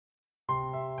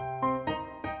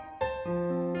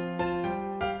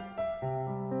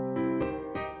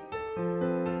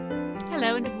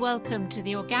Hello and welcome to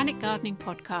the Organic Gardening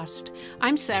Podcast.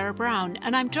 I'm Sarah Brown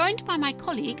and I'm joined by my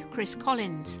colleague Chris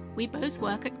Collins. We both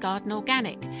work at Garden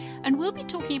Organic and we'll be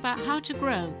talking about how to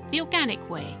grow the organic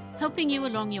way, helping you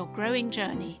along your growing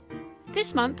journey.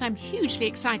 This month I'm hugely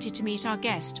excited to meet our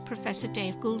guest, Professor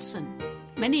Dave Goulson.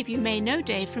 Many of you may know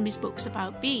Dave from his books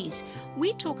about bees.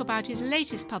 We talk about his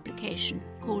latest publication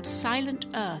called Silent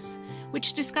Earth,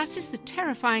 which discusses the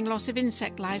terrifying loss of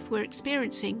insect life we're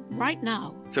experiencing right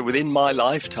now. So within my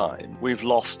lifetime, we've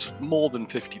lost more than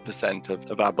 50%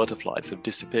 of our butterflies have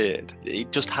disappeared.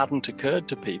 It just hadn't occurred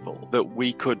to people that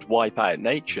we could wipe out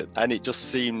nature. And it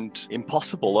just seemed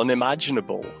impossible,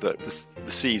 unimaginable that the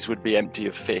seas would be empty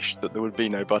of fish, that there would be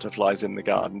no butterflies in the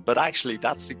garden. But actually,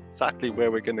 that's exactly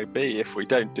where we're going to be if we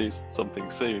don't do something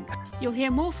soon. You'll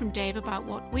hear more from Dave about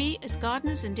what we as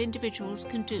gardeners and individuals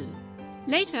can do.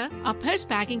 Later, our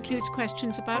postbag includes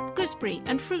questions about gooseberry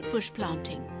and fruit bush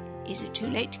planting. Is it too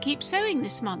late to keep sowing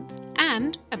this month?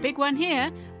 And, a big one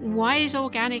here, why is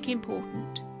organic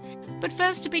important? But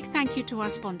first, a big thank you to our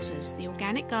sponsors, the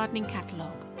Organic Gardening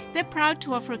Catalogue. They're proud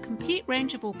to offer a complete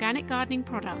range of organic gardening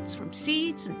products, from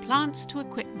seeds and plants to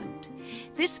equipment.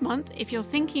 This month, if you're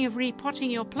thinking of repotting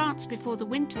your plants before the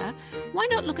winter, why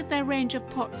not look at their range of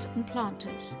pots and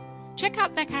planters? Check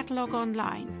out their catalogue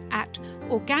online at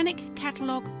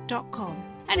organiccatalogue.com.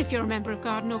 And if you're a member of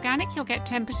Garden Organic, you'll get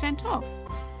 10% off.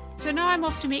 So now I'm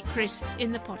off to meet Chris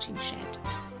in the potting shed.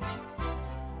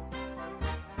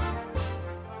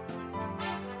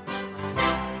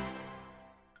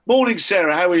 Morning,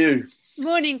 Sarah. How are you?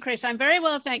 Morning, Chris. I'm very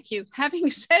well, thank you. Having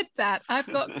said that, I've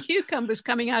got cucumbers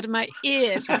coming out of my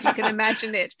ears, if you can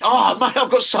imagine it. Oh, mate,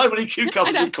 I've got so many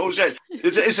cucumbers and courgette.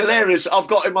 It's hilarious. I've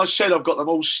got in my shed, I've got them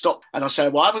all stocked. And I say,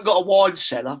 well, I haven't got a wine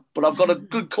cellar, but I've got a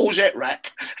good courgette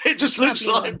rack. It just looks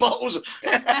like bottles.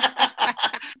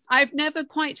 I've never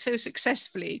quite so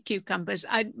successfully cucumbers.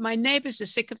 My neighbours are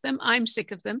sick of them. I'm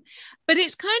sick of them. But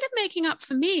it's kind of making up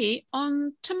for me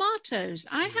on tomatoes.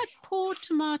 I had poor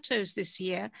tomatoes this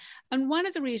year. And one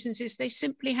of the reasons is they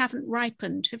simply haven't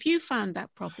ripened. Have you found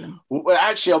that problem? Well,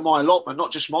 actually, on my allotment,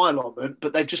 not just my allotment,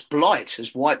 but they've just blight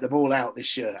has wiped them all out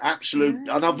this year. Absolute.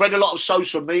 Yeah. And I've read a lot of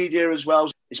social media as well.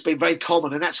 It's been very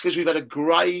common. And that's because we've had a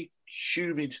grey,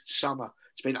 humid summer.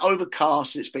 It's been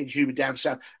overcast and it's been humid down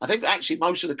south. I think actually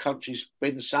most of the country's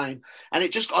been the same. And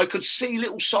it just, I could see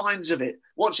little signs of it.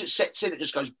 Once it sets in, it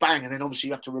just goes bang. And then obviously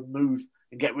you have to remove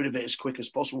and get rid of it as quick as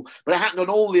possible. But it happened on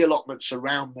all the allotments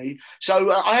around me.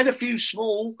 So I had a few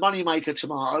small moneymaker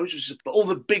tomatoes, but all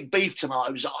the big beef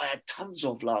tomatoes that I had tons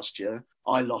of last year,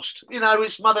 I lost. You know,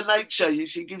 it's Mother Nature.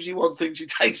 She gives you one thing, she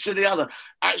takes to the other.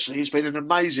 Actually, it's been an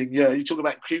amazing year. You talk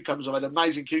about cucumbers, I've had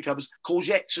amazing cucumbers,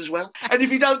 courgettes as well. And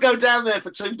if you don't go down there for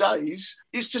 2 days,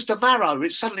 it's just a marrow.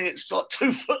 It's like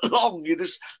 2 foot long. You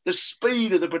just the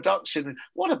speed of the production.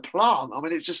 What a plant. I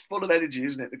mean, it's just full of energy,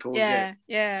 isn't it, the courgette?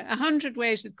 Yeah. 100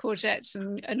 ways with courgettes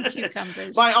and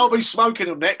cucumbers. Mate, I'll be smoking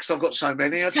them next. I've got so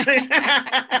many, I'll tell you.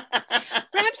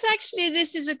 Perhaps actually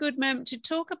this is a good moment to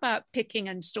talk about picking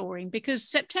and storing, because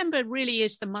September really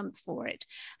is the month for it.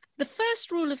 The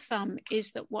first rule of thumb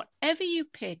is that whatever you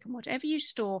pick and whatever you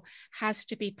store has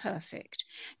to be perfect.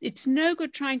 It's no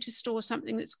good trying to store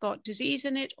something that's got disease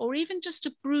in it or even just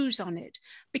a bruise on it,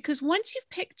 because once you've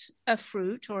picked a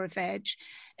fruit or a veg,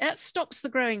 that stops the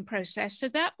growing process. So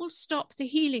that will stop the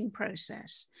healing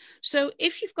process. So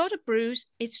if you've got a bruise,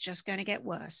 it's just going to get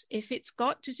worse. If it's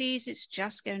got disease, it's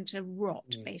just going to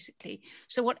rot, basically.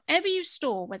 So whatever you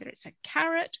store, whether it's a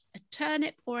carrot, a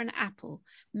turnip, or an apple,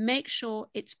 make sure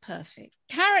it's perfect.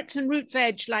 Carrots and root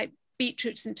veg like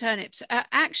beetroots and turnips are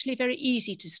actually very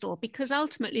easy to store because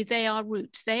ultimately they are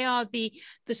roots. They are the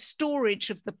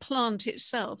storage of the plant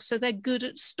itself. So they're good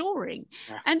at storing.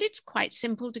 Yeah. And it's quite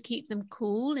simple to keep them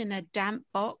cool in a damp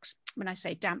box. When I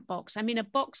say damp box, I mean a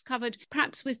box covered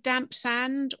perhaps with damp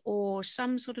sand or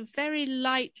some sort of very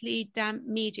lightly damp,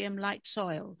 medium light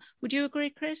soil. Would you agree,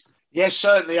 Chris? Yes,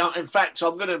 certainly. In fact,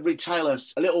 I'm going to retell a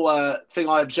little thing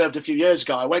I observed a few years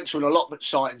ago. I went to an allotment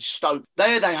site in Stoke.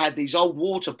 There they had these old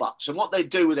water butts, and what they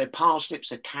do with their parsnips,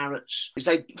 their carrots, is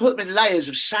they put them in layers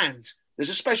of sand. There's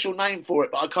a special name for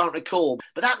it, but I can't recall.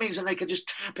 But that means that they can just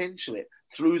tap into it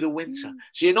through the winter.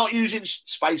 So you're not using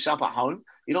space up at home.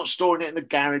 You're not storing it in the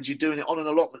garage. You're doing it on an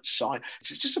allotment site.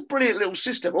 It's just a brilliant little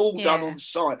system, all done on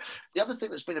site. The other thing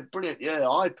that's been a brilliant year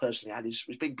I personally had is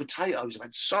being potatoes. I've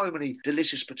had so many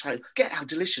delicious potatoes. Get how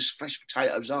delicious fresh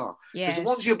potatoes are. Because the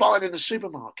ones you're buying in the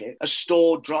supermarket are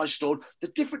stored, dry stored. The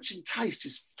difference in taste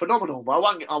is phenomenal, but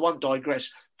I won't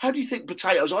digress. How do you think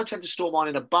potatoes? I tend to store mine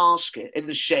in a basket in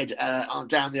the shed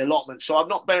down the allotment, so I'm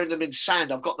not burying them in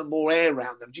sand. I've got them more air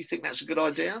around them. Do you think that's a good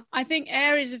idea? I think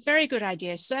air is a very good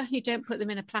idea. Certainly don't put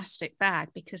them in a plastic bag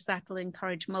because that will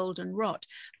encourage mold and rot.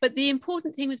 But the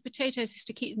important thing with potatoes is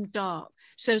to keep them dark.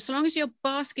 So long as your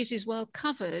basket is well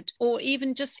covered, or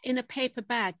even just in a paper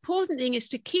bag, important thing is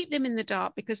to keep them in the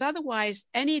dark, because otherwise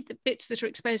any of the bits that are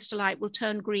exposed to light will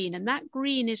turn green, and that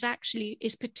green is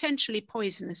potentially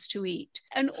poisonous to eat.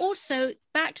 And also,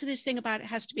 back to this thing about it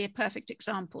has to be a perfect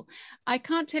example. I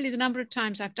can't tell you the number of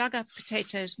times I've dug up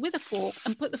potatoes with a fork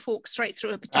and put the fork straight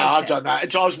through a potato. I've done that. It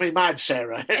drives me mad,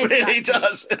 Sarah. It really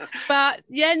does. But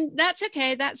then that's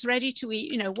okay. That's ready to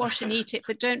eat, wash and eat it,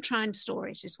 but don't try and store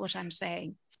it, is what I'm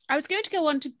saying. I was going to go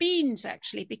on to beans,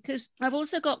 actually, because I've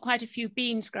also got quite a few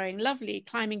beans growing, lovely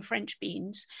climbing French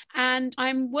beans, and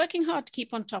I'm working hard to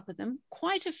keep on top of them.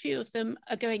 Quite a few of them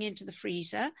are going into the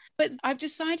freezer, but I've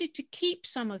decided to keep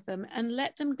some of them and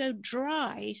let them go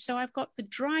dry. So I've got the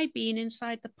dry bean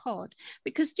inside the pod.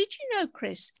 Because did you know,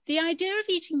 Chris, the idea of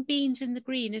eating beans in the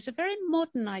green is a very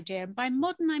modern idea. And by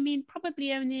modern, I mean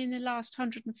probably only in the last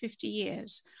 150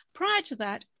 years. Prior to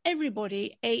that,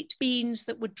 everybody ate beans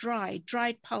that were dried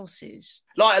pulses.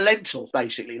 Like a lentil,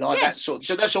 basically, that sort.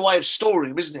 So that's a way of storing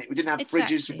them, isn't it? We didn't have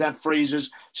fridges, we didn't have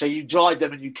freezers, so you dried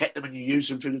them and you kept them and you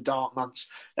used them through the dark months.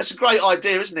 That's a great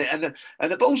idea, isn't it?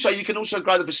 But also you can also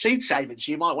grow them for seed saving,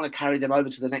 so you might want to carry them over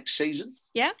to the next season.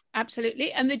 Yeah,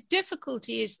 absolutely. And the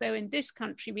difficulty is, though, in this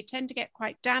country, we tend to get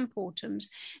quite damp autumns,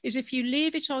 is if you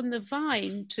leave it on the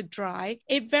vine to dry,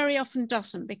 it very often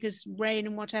doesn't, because rain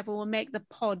and whatever will make the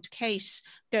pod case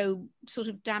go sort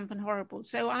of damp and horrible.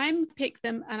 So I pick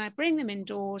them and I bring them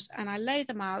indoors and I lay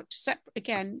them out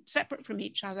separate from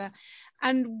each other,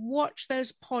 and watch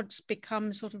those pods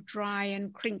become sort of dry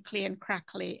and crinkly and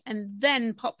crackly, and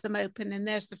then pop them open and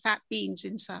there's the fat beans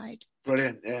inside.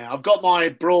 Brilliant. Yeah, I've got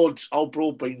my old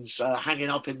broad beans hanging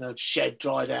up in the shed,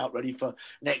 dried out, ready for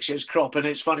next year's crop. And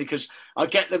it's funny because I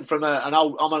get them from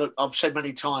I've said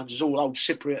many times, there's all old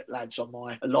Cypriot lads on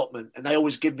my allotment, and they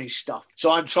always give me stuff.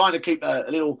 So I'm trying to keep a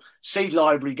little seed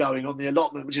library going on the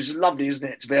allotment, which is lovely, isn't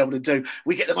it, to be able to do.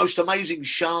 We get the most amazing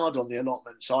shard on the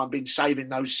allotment, so I've been saving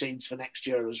those seeds for next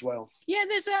year as well. Yeah,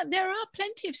 there are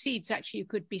plenty of seeds actually you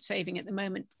could be saving at the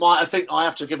moment. I think I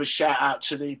have to give a shout out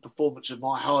to the performance of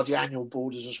my hardy annual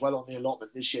borders as well on the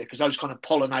allotment this year, because those kind of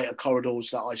pollinator corridors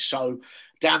that I sow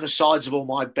down the sides of all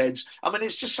my beds, I mean,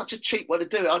 it's just such a cheap way to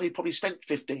do it. I only probably spent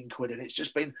 15 quid, and it's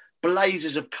just been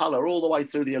blazes of colour all the way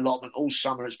through the allotment all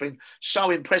summer. It's been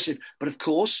so impressive. But of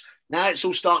course, now it's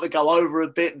all starting to go over a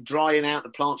bit and drying out. The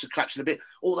plants are collapsing a bit.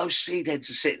 All those seed heads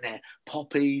are sitting there.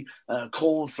 Poppy,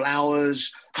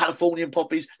 cornflowers, Californian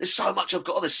poppies. There's so much I've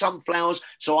got. There's sunflowers.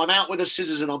 So I'm out with the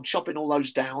scissors and I'm chopping all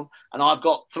those down. And I've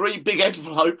got 3 big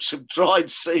envelopes of dried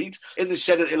seed in the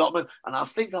shed at the allotment. And I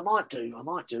think I might do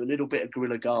a little bit of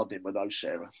guerrilla gardening with those,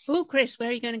 Sarah. Oh, Chris, where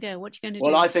are you going to go? What are you going to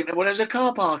do? Well, I think there's a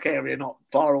car park area not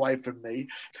far away from me.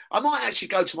 I might actually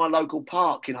go to my local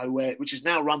park, which is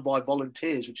now run by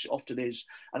volunteers, which often is.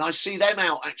 And I see them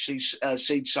out actually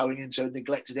seed sowing into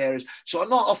neglected areas. So I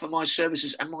might offer my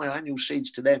services and my annual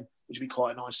seeds to them, which would be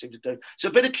quite a nice thing to do. So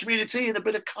a bit of community and a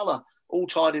bit of colour all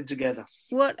tied in together.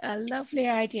 What a lovely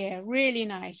idea. Really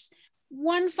nice.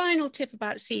 One final tip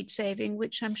about seed saving,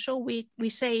 which I'm sure we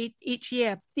say each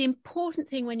year. The important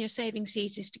thing when you're saving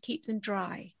seeds is to keep them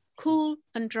dry, cool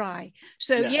and dry.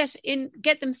 So yes,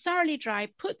 get them thoroughly dry,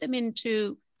 put them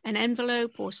into an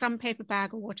envelope or some paper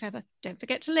bag or whatever. Don't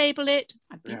forget to label it.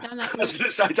 I've been done that. I was going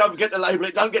to say, don't forget to label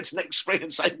it. Don't get to next spring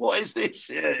and say, what is this?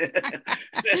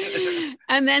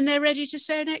 And then they're ready to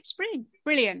sow next spring.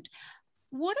 Brilliant.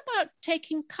 What about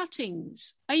taking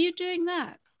cuttings? Are you doing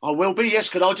that? I will be, yes,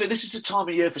 because I'll do. This is the time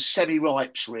of year for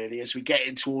semi-ripes, really, as we get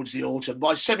in towards the autumn.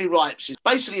 By semi-ripes,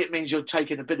 basically it means you're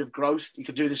taking a bit of growth. You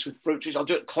can do this with fruit trees. I'll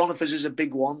do it. Conifers is a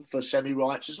big one for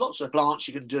semi-ripes. There's lots of plants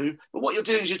you can do. But what you're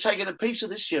doing is you're taking a piece of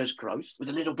this year's growth with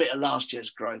a little bit of last year's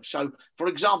growth. So, for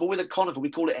example, with a conifer, we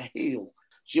call it a heel.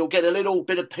 So you'll get a little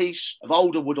bit of piece of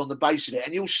older wood on the base of it,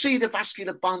 and you'll see the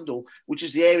vascular bundle, which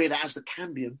is the area that has the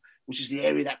cambium, which is the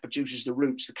area that produces the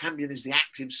roots. The cambium is the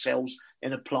active cells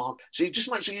in a plant. So you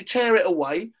just make sure you tear it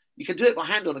away. You can do it by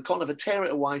hand on a conifer, tear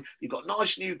it away. You've got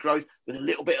nice new growth with a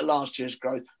little bit of last year's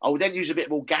growth. I would then use a bit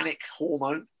of organic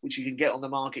hormone, which you can get on the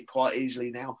market quite easily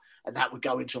now, and that would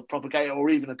go into a propagator or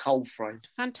even a cold frame.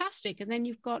 Fantastic. And then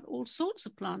you've got all sorts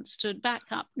of plants to back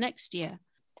up next year.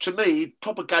 To me,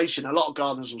 propagation, a lot of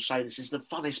gardeners will say this, is the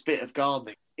funnest bit of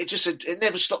gardening. It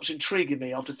never stops intriguing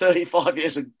me after 35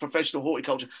 years of professional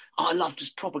horticulture. I love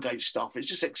to propagate stuff. It's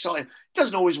just exciting. It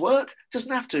doesn't always work. It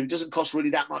doesn't have to. It doesn't cost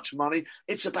really that much money.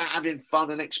 It's about having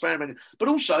fun and experimenting. But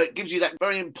also it gives you that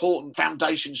very important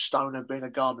foundation stone of being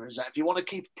a gardener, is that if you want to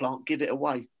keep a plant, give it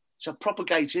away. So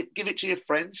propagate it, give it to your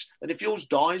friends, and if yours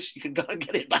dies, you can go and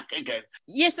get it back again.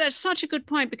 Yes, that's such a good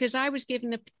point, because I was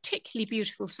given a particularly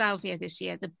beautiful salvia this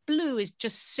year. The blue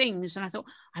just sings, and I thought,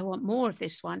 I want more of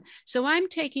this one. So I'm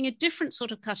taking a different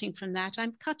sort of cutting from that.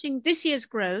 I'm cutting this year's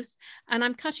growth, and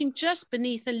I'm cutting just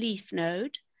beneath a leaf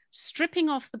node, stripping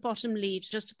off the bottom leaves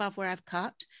just above where I've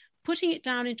cut, putting it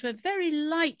down into a very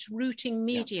light rooting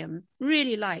medium,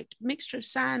 really light, mixture of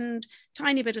sand,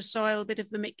 tiny bit of soil, bit of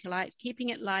vermiculite, keeping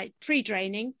it light, free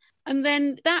draining. And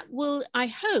then that will, I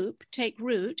hope, take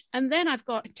root. And then I've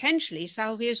got potentially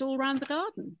salvias all around the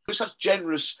garden. We're such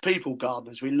generous people,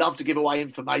 gardeners. We love to give away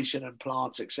information and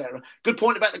plants, etc. Good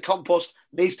point about the compost.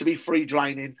 Needs to be free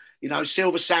draining.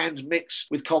 Silver sand mix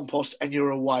with compost and you're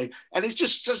away. And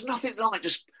there's nothing like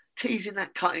just teasing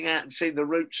that cutting out and seeing the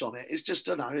roots on it. It's just,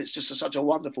 it's just such a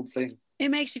wonderful thing. It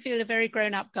makes you feel a very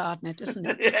grown-up gardener, doesn't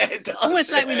it? Yeah, it does.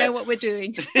 Almost like we know what we're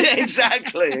doing. Yeah,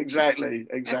 exactly.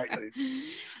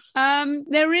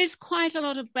 There is quite a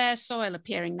lot of bare soil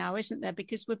appearing now, isn't there?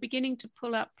 Because we're beginning to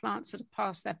pull up plants that are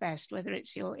past their best, whether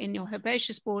it's in your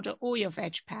herbaceous border or your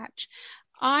veg patch.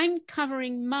 I'm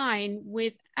covering mine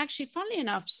with, actually, funnily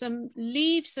enough, some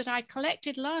leaves that I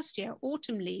collected last year,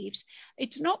 autumn leaves.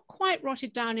 It's not quite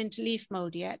rotted down into leaf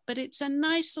mold yet, but it's a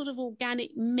nice sort of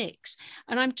organic mix.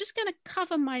 And I'm just going to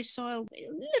cover my soil a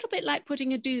little bit like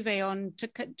putting a duvet on to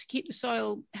keep the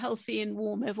soil healthy and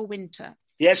warm over winter.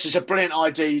 Yes, it's a brilliant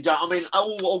idea.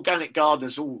 All organic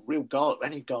gardeners,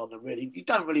 any gardener really, you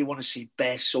don't really want to see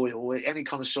bare soil, any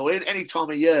kind of soil. Any time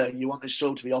of year, you want this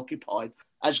soil to be occupied.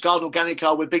 As Garden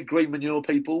Organica, we're big green manure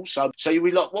people. So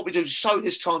what we do is sow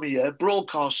this time of year,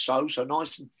 broadcast sow, so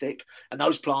nice and thick, and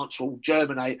those plants will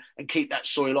germinate and keep that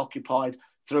soil occupied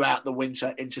throughout the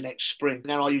winter into next spring.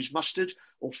 Now I use mustard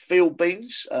or field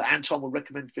beans. Anton will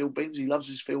recommend field beans. He loves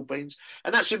his field beans.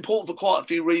 And that's important for quite a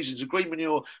few reasons. The green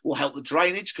manure will help the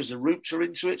drainage because the roots are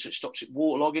into it, so it stops it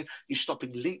waterlogging. You're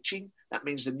stopping leaching. That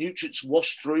means the nutrients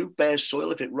wash through bare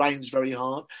soil if it rains very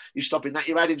hard. You're stopping that.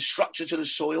 You're adding structure to the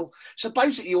soil. So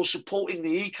basically you're supporting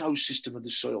the ecosystem of the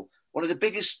soil. One of the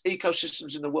biggest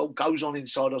ecosystems in the world goes on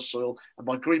inside our soil, and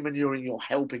by green manuring, you're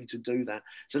helping to do that.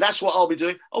 So that's what I'll be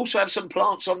doing. Also have some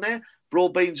plants on there.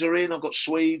 Broad beans are in. I've got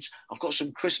Swedes. I've got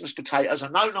some Christmas potatoes. I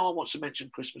know no one wants to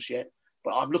mention Christmas yet,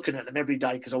 but I'm looking at them every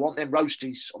day because I want them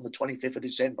roasties on the 25th of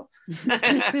December.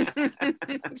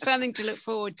 Something to look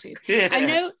forward to. Yeah. I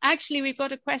know, actually, we've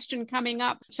got a question coming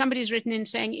up. Somebody's written in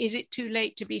saying, is it too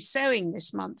late to be sowing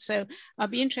this month? So I'll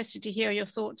be interested to hear your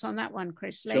thoughts on that one,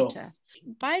 Chris, later. Sure.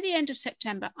 By the end of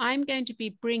September, I'm going to be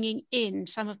bringing in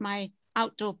some of my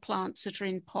outdoor plants that are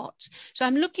in pots. So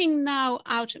I'm looking now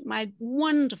out at my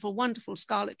wonderful, wonderful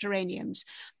scarlet geraniums.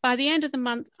 By the end of the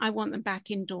month, I want them back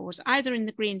indoors, either in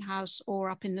the greenhouse or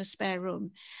up in the spare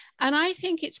room. And I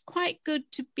think it's quite good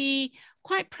to be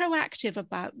quite proactive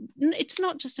about. It's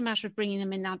not just a matter of bringing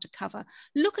them in under cover.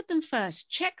 Look at them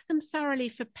first, check them thoroughly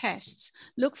for pests,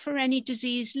 look for any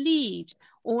diseased leaves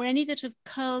or any that have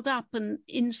curled up and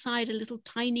inside a little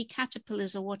tiny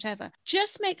caterpillars or whatever.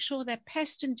 Just make sure they're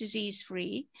pest and disease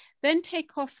free, then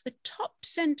take off the top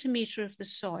centimetre of the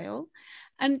soil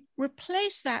and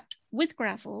replace that with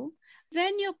gravel.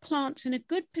 Then your plant's in a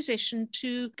good position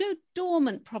to go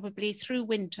dormant probably through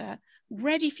winter,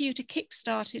 ready for you to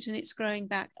kickstart it and it's growing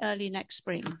back early next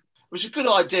spring. It's a good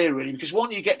idea, really, because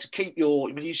one, you get to keep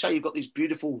you say you've got these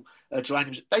beautiful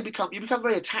geraniums. You become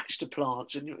very attached to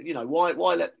plants, and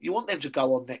why you want them to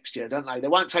go on next year, don't they? They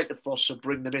won't take the frost, so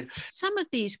bring them in. Some of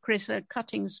these, Chris, are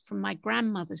cuttings from my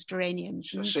grandmother's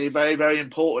geraniums. You see, very, very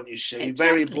important. You see, exactly.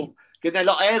 Very important. They're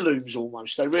like heirlooms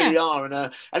almost. They really are,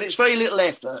 and it's very little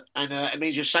effort, and it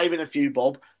means you're saving a few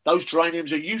bob. Those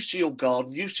geraniums are used to your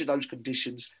garden, used to those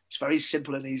conditions. It's a very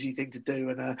simple and easy thing to do.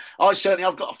 And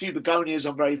I've got a few begonias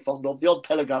I'm very fond of. The odd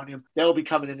pelargonium, they'll be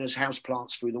coming in as house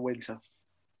plants through the winter.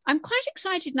 I'm quite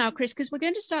excited now, Chris, because we're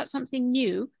going to start something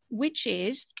new, which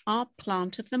is our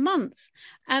plant of the month.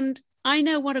 And I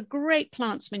know what a great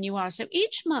plantsman you are. So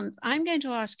each month I'm going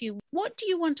to ask you, what do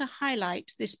you want to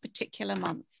highlight this particular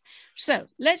month? So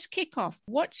let's kick off.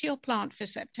 What's your plant for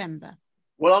September?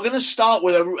 Well, I'm going to start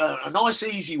with a nice,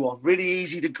 easy one, really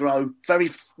easy to grow,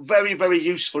 very, very, very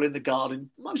useful in the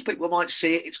garden. Most people might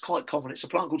see it. It's quite common. It's a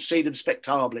plant called Sedum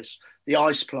spectabilis, the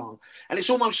ice plant. And it's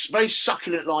almost very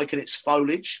succulent-like in its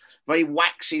foliage, very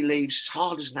waxy leaves. It's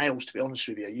hard as nails, to be honest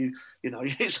with you. You know,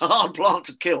 it's a hard plant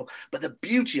to kill. But the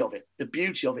beauty of it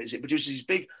is it produces these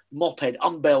big mop-head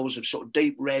umbels of sort of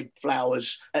deep red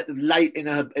flowers late in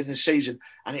the season.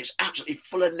 And it's absolutely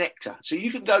full of nectar. So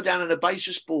you can go down an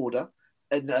herbaceous border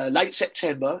in late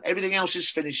September, everything else is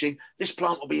finishing. This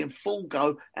plant will be in full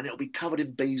go and it'll be covered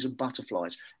in bees and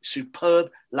butterflies. Superb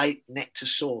late nectar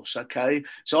source, okay?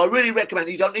 So I really recommend,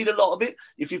 you don't need a lot of it.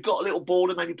 If you've got a little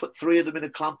border, maybe put 3 of them in a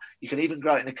clump. You can even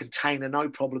grow it in a container, no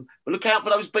problem. But look out for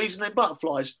those bees and their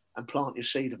butterflies and plant your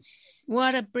sedum.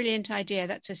 What a brilliant idea.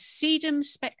 That's a Sedum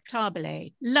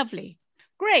spectabile. Lovely.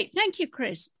 Great. Thank you,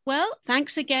 Chris. Well,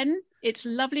 thanks again. It's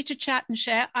lovely to chat and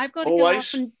share. I've got to go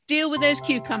off and deal with those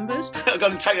cucumbers. I've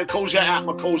got to take a courgette out of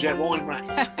my courgette wine rack.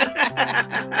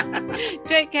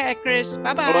 Take care, Chris.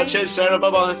 Bye-bye. All right, cheers, Sarah.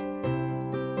 Bye-bye.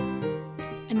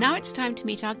 And now it's time to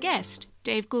meet our guest,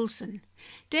 Dave Goulson.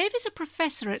 Dave is a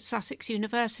professor at Sussex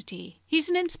University. He's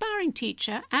an inspiring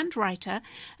teacher and writer,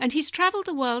 and he's travelled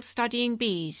the world studying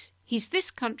bees. He's this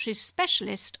country's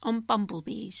specialist on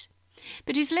bumblebees.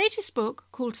 But his latest book,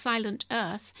 called Silent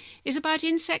Earth, is about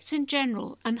insects in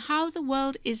general and how the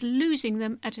world is losing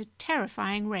them at a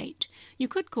terrifying rate. You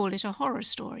could call it a horror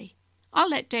story.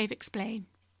 I'll let Dave explain.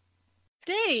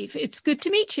 Dave, it's good to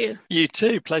meet you. You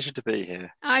too. Pleasure to be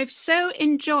here. I've so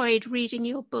enjoyed reading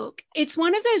your book. It's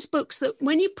one of those books that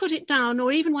when you put it down,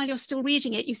 or even while you're still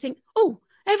reading it, you think, oh,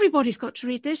 everybody's got to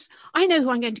read this. I know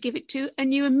who I'm going to give it to.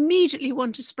 And you immediately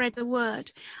want to spread the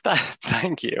word.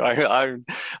 Thank you.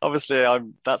 Obviously,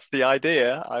 that's the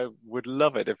idea. I would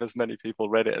love it if as many people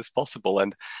read it as possible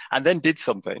and then did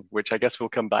something, which I guess we'll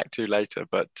come back to later.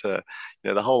 But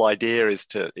the whole idea is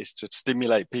to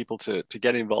stimulate people to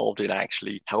get involved in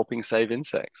actually helping save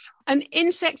insects. And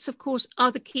insects, of course,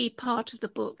 are the key part of the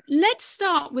book. Let's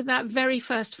start with that very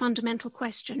first fundamental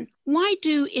question. Why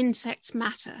do insects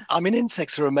matter? I mean,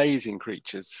 insects are amazing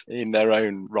creatures in their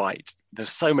own right.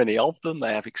 There's so many of them.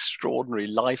 They have extraordinary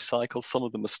life cycles. Some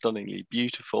of them are stunningly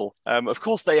beautiful. Of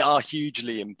course, they are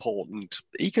hugely important.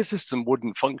 The ecosystem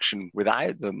wouldn't function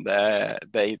without them.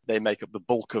 They make up the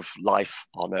bulk of life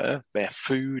on Earth. They're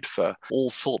food for all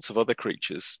sorts of other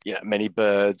creatures. Many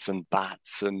birds and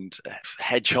bats and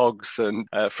hedgehogs and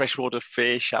freshwater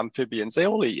fish, amphibians. They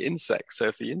all eat insects. So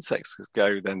if the insects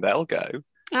go, then they'll go.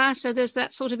 So there's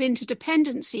that sort of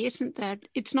interdependency, isn't there?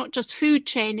 It's not just food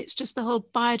chain, it's just the whole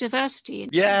biodiversity.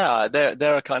 Yeah,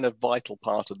 they're a kind of vital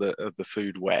part of the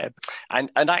food web. And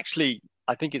actually,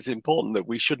 I think it's important that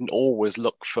we shouldn't always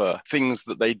look for things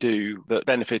that they do that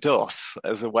benefit us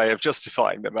as a way of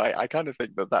justifying them. I kind of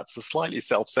think that that's a slightly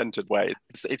self-centered way.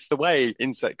 It's the way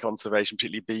insect conservation,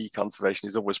 particularly bee conservation,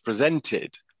 is always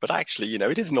presented. But actually,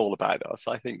 it isn't all about us.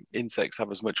 I think insects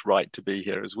have as much right to be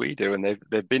here as we do, and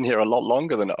they've been here a lot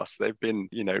longer than us. They've been,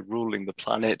 ruling the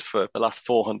planet for the last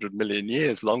 400 million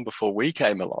years, long before we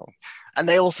came along. And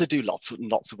they also do lots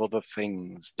of other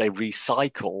things. They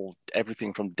recycle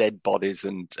everything from dead bodies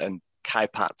and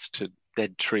cowpats to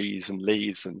dead trees and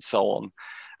leaves and so on.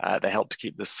 They help to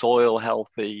keep the soil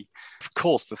healthy. Of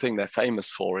course, the thing they're famous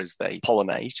for is they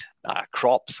pollinate our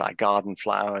crops, our garden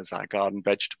flowers, our garden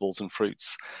vegetables and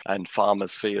fruits and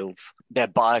farmers' fields. They're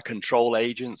biocontrol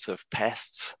agents of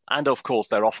pests. And of course,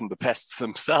 they're often the pests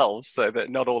themselves, so that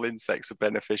not all insects are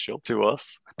beneficial to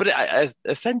us. But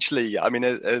essentially, I mean,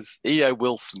 as E.O.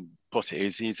 Wilson put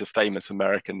it, he's a famous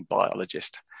American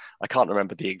biologist. I can't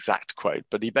remember the exact quote,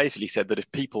 but he basically said that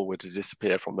if people were to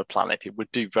disappear from the planet, it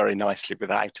would do very nicely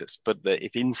without us. But that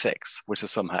if insects were to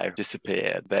somehow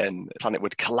disappear, then the planet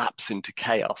would collapse into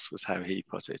chaos, was how he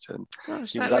put it. And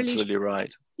he was absolutely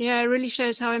right. Yeah, it really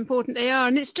shows how important they are.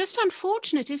 And it's just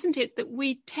unfortunate, isn't it, that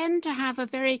we tend to have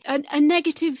a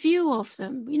negative view of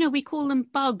them. We call them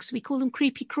bugs, we call them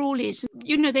creepy crawlies.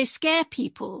 They scare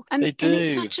people. And, they do. And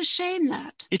it's such a shame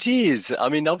that. It is. I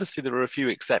mean, obviously there are a few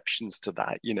exceptions to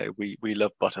that. We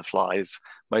love butterflies.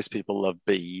 Most people love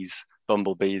bees,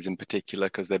 bumblebees in particular,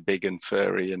 because they're big and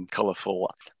furry and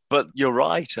colourful. But you're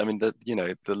right. I mean, the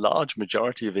large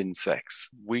majority of insects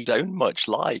we don't much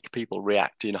like. People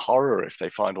react in horror if they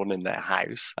find one in their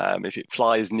house. If it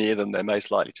flies near them, they're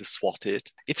most likely to swat it.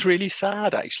 It's really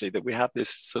sad, actually, that we have this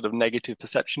sort of negative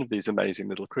perception of these amazing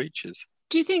little creatures.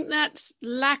 Do you think that's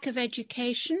lack of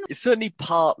education? It's certainly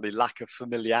partly lack of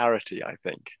familiarity, I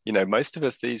think. Most of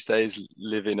us these days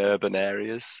live in urban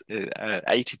areas.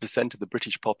 80% of the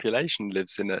British population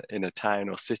lives in a town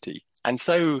or city. And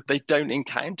so they don't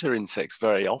encounter insects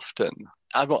very often.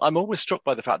 I'm always struck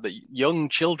by the fact that young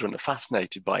children are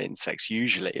fascinated by insects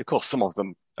usually. Of course, some of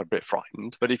them are a bit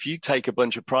frightened. But if you take a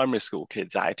bunch of primary school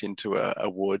kids out into a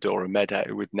wood or a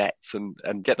meadow with nets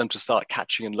and get them to start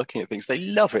catching and looking at things, they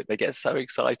love it. They get so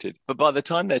excited. But by the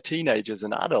time they're teenagers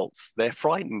and adults, they're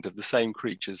frightened of the same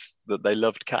creatures that they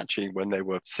loved catching when they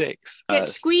were 6. Get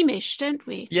squeamish, don't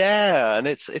we? Yeah, and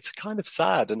it's kind of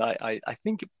sad. And I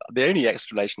think the only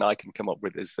explanation I can come up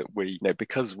with is that we,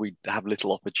 because we have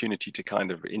little opportunity to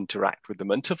kind of interact with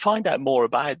them and to find out more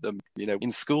about them.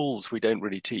 In schools, we don't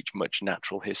really teach much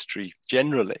natural history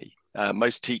generally.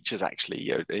 Most teachers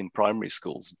actually in primary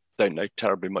schools don't know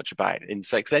terribly much about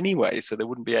insects anyway, so they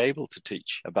wouldn't be able to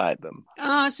teach about them.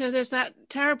 So there's that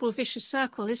terrible vicious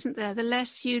circle, isn't there? The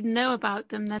less you know about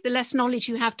them, the less knowledge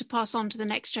you have to pass on to the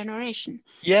next generation.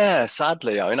 Yeah,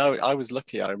 sadly. I was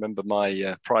lucky. I remember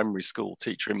my primary school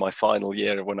teacher in my final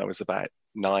year when I was about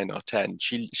 9 or 10.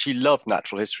 She loved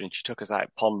natural history, and she took us out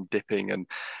pond dipping and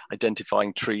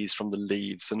identifying trees from the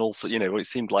leaves, and also it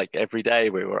seemed like every day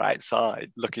we were outside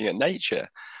looking at nature.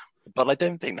 But I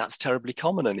don't think that's terribly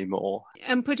common anymore.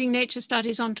 And putting nature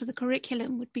studies onto the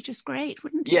curriculum would be just great,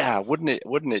 wouldn't it? Yeah, wouldn't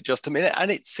it? Just a minute.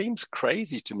 And it seems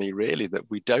crazy to me, really,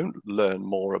 that we don't learn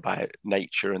more about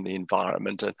nature and the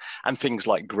environment and things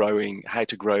like how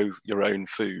to grow your own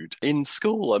food in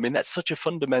school. I mean, that's such a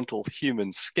fundamental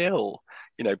human skill.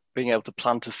 Being able to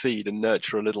plant a seed and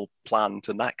nurture a little plant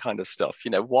and that kind of stuff.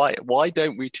 Why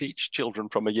don't we teach children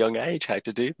from a young age how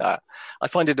to do that? I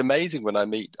find it amazing when I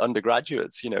meet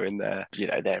undergraduates, in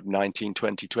they're 19,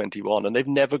 20, 21, and they've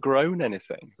never grown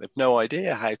anything. They've no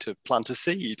idea how to plant a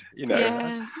seed,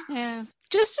 Yeah.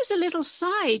 Just as a little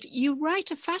side, you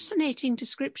write a fascinating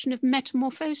description of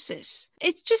metamorphosis.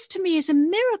 It just, to me, is a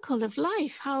miracle of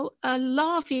life, how a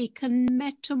larvae can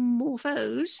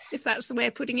metamorphose, if that's the way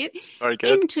of putting it, very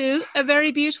good, into a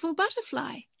very beautiful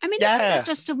butterfly. I mean, isn't that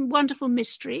just a wonderful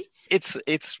mystery?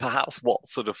 It's perhaps what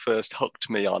sort of first hooked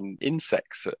me on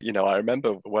insects. I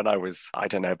remember when I was,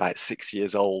 about 6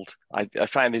 years old, I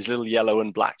found these little yellow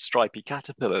and black stripy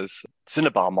caterpillars,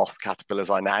 cinnabar moth caterpillars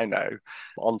I now know,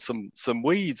 on some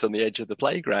weeds on the edge of the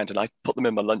playground. And I put them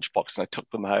in my lunchbox and I took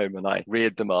them home and I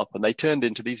reared them up, and they turned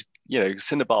into these,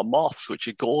 cinnabar moths, which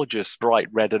are gorgeous, bright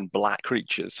red and black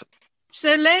creatures.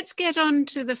 So let's get on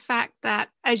to the fact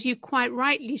that, as you quite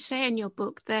rightly say in your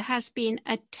book, there has been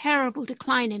a terrible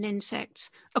decline in insects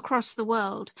across the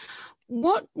world.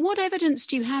 What evidence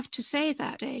do you have to say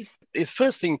that, Dave? His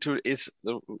first thing is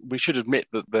we should admit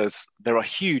that there are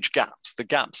huge gaps. The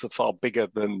gaps are far bigger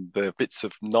than the bits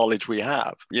of knowledge we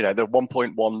have. There are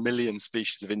 1.1 million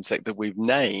species of insect that we've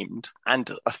named, and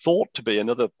are thought to be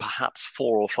another perhaps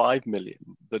 4 or 5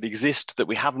 million that exist that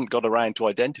we haven't got around to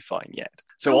identifying yet.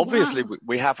 So obviously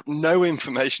we have no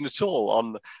information at all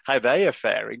on how they are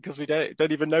faring, because we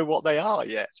don't even know what they are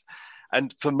yet.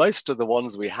 And for most of the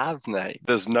ones we have named,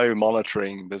 there's no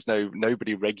monitoring, there's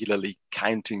nobody regularly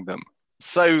counting them.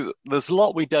 So there's a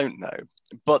lot we don't know,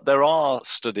 but there are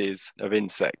studies of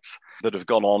insects that have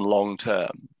gone on long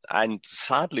term. And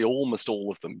sadly, almost all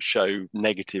of them show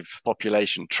negative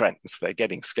population trends. They're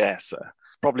getting scarcer.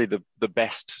 Probably the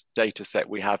best data set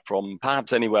we have from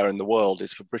perhaps anywhere in the world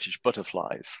is for British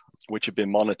butterflies, which have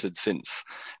been monitored since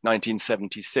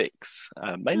 1976,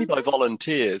 mainly by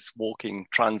volunteers walking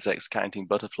transects counting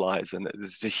butterflies. And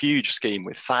it's a huge scheme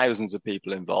with thousands of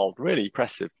people involved, really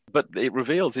impressive. But it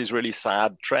reveals these really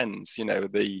sad trends.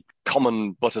 The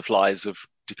common butterflies have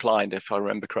declined, if I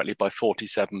remember correctly, by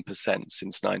 47%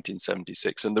 since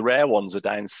 1976, and the rare ones are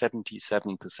down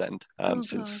 77%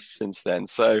 since then.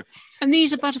 And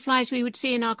these are butterflies we would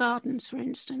see in our gardens, for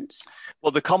instance.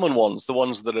 Well, the common ones, the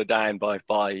ones that are down by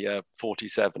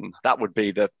 47, that would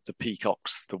be the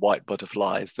peacocks, the white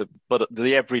butterflies,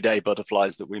 the everyday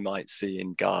butterflies that we might see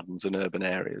in gardens and urban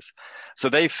areas. So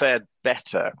they fared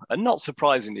better, and not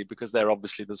surprisingly, because they're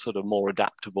obviously the sort of more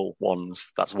adaptable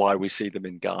ones. That's why we see them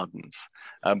in gardens.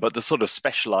 But the sort of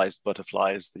specialized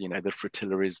butterflies, the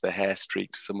fritillaries, the hair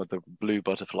streaks, some of the blue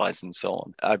butterflies and so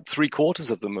on,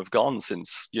 3/4 of them have gone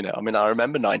since, I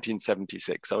remember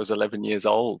 1976, I was 11 years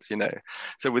old,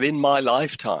 So within my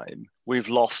lifetime, we've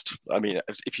lost,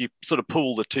 if you sort of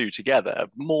pull the two together,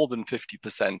 more than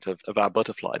 50% of our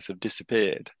butterflies have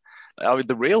disappeared.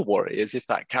 The real worry is if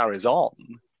that carries on,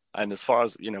 and as far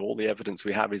as, all the evidence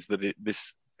we have is that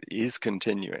this is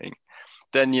continuing,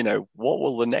 then, what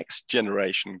will the next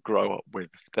generation grow up with?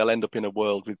 They'll end up in a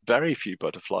world with very few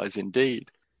butterflies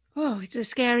indeed. Oh, it's a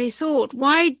scary thought.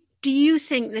 Why do you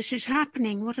think this is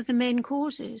happening? What are the main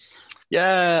causes?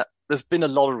 Yeah, there's been a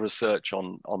lot of research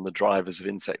on the drivers of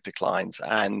insect declines.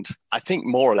 And I think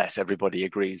more or less everybody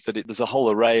agrees that there's a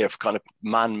whole array of kind of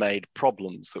man-made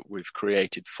problems that we've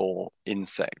created for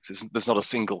insects. There's not a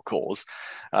single cause.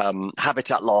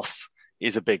 Habitat loss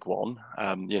is a big one.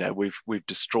 We've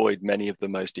destroyed many of the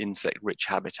most insect-rich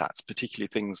habitats, particularly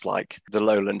things like the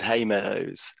lowland hay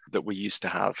meadows that we used to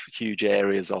have huge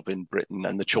areas of in Britain,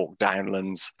 and the chalk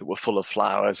downlands that were full of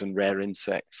flowers and rare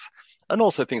insects. And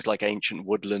also things like ancient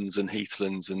woodlands and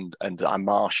heathlands and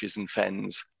marshes and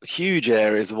fens. Huge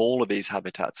areas of all of these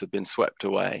habitats have been swept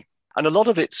away. And a lot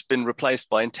of it's been replaced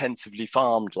by intensively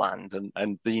farmed land,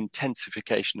 and the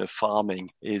intensification of farming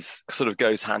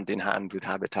goes hand in hand with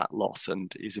habitat loss and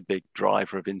is a big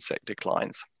driver of insect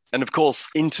declines. And of course,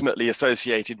 intimately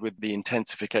associated with the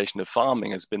intensification of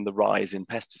farming has been the rise in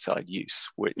pesticide use,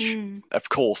 which of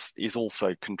course is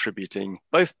also contributing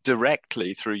both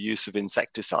directly through use of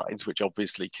insecticides, which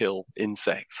obviously kill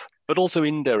insects, but also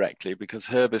indirectly because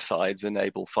herbicides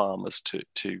enable farmers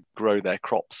to grow their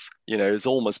crops, as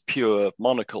almost pure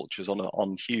monocultures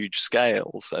on huge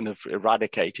scales, and have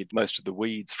eradicated most of the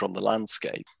weeds from the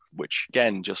landscape, which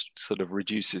again just sort of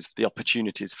reduces the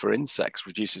opportunities for insects,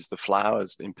 reduces the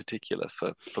flowers in particular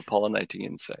for pollinating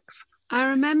insects. I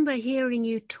remember hearing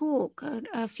you talk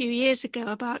a few years ago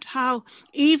about how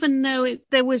even though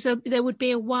there would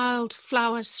be a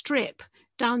wildflower strip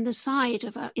down the side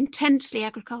of an intensely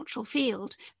agricultural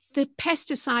field, the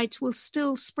pesticides will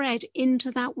still spread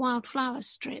into that wildflower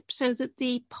strip so that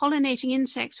the pollinating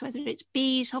insects, whether it's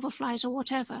bees, hoverflies, or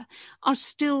whatever, are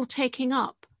still taking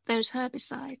up those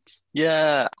herbicides.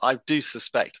 Yeah, I do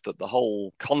suspect that the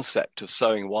whole concept of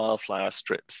sowing wildflower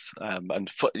strips and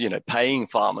paying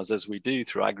farmers, as we do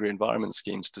through agri-environment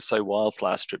schemes, to sow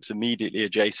wildflower strips immediately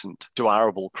adjacent to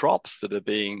arable crops that are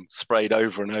being sprayed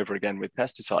over and over again with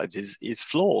pesticides is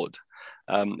flawed.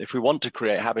 If we want to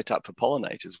create habitat for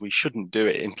pollinators, we shouldn't do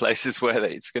it in places where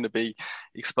it's going to be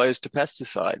exposed to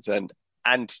pesticides.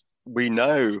 And we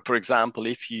know, for example,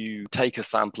 if you take a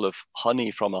sample of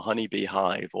honey from a honeybee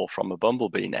hive or from a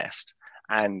bumblebee nest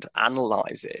and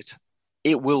analyze it,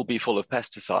 it will be full of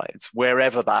pesticides.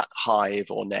 Wherever that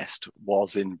hive or nest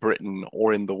was in Britain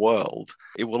or in the world,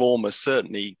 it will almost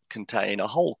certainly contain a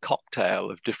whole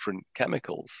cocktail of different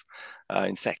chemicals,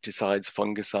 insecticides,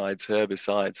 fungicides,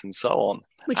 herbicides, and so on.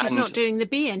 Which is not doing the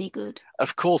bee any good.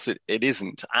 Of course it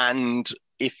isn't. And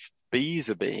if bees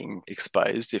are being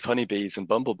exposed, if honeybees and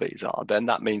bumblebees are, then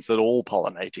that means that all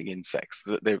pollinating insects,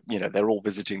 they're all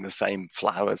visiting the same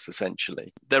flowers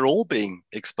essentially. They're all being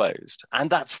exposed, and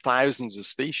that's thousands of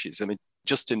species. I mean,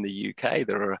 just in the UK,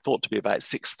 there are thought to be about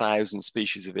 6,000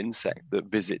 species of insect that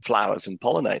visit flowers and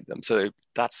pollinate them. So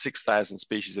that's 6,000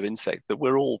 species of insect that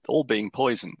we're all being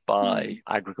poisoned by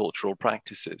agricultural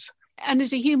practices. And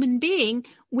as a human being,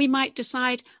 we might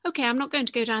decide, okay, I'm not going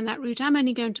to go down that route. I'm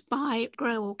only going to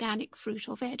grow organic fruit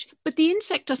or veg. But the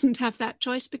insect doesn't have that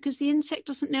choice because the insect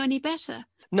doesn't know any better.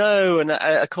 No, and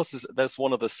of course, there's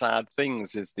one of the sad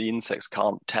things is the insects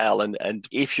can't tell. And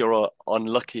if you're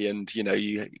unlucky and,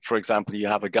 for example, you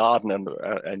have a garden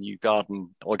and you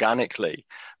garden organically,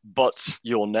 but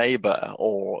your neighbor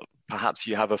or perhaps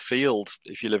you have a field,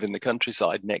 if you live in the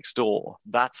countryside next door,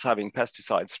 that's having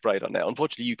pesticides sprayed on it.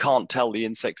 Unfortunately, you can't tell the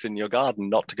insects in your garden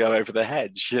not to go over the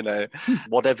hedge.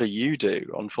 Whatever you do,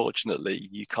 unfortunately,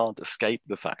 you can't escape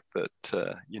the fact that,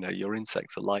 your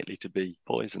insects are likely to be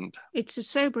poisoned. It's a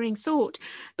sobering thought.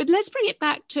 But let's bring it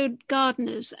back to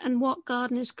gardeners and what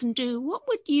gardeners can do. What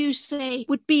would you say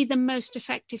would be the most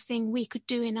effective thing we could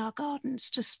do in our gardens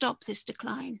to stop this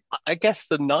decline? I guess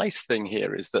the nice thing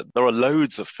here is that there are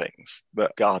loads of things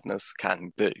that gardeners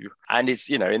can do. And it's,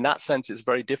 in that sense, it's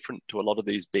very different to a lot of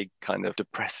these big kind of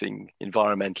depressing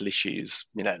environmental issues,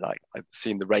 like I've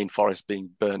seen the rainforest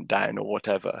being burnt down or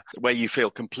whatever, where you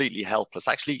feel completely helpless.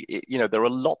 Actually, there are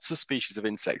lots of species of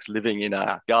insects living in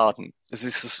our garden. There's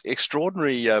this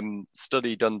extraordinary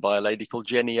study done by a lady called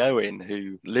Jenny Owen,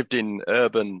 who lived in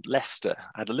urban Leicester,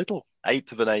 had a little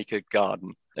 1/8 of an acre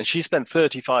garden. And she spent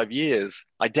 35 years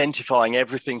identifying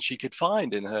everything she could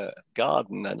find in her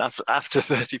garden. And after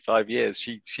 35 years,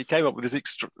 she came up with this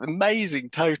amazing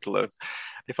total of,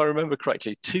 if I remember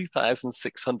correctly,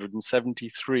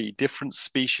 2,673 different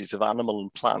species of animal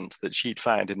and plant that she'd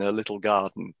found in her little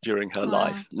garden during her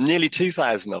life. Nearly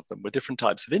 2,000 of them were different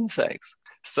types of insects.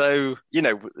 So,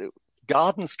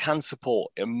 gardens can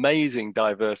support amazing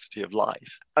diversity of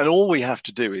life. And all we have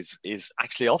to do is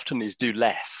actually often is do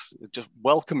less, just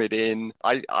welcome it in.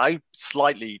 I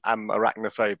slightly am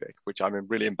arachnophobic, which I'm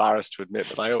really embarrassed to admit,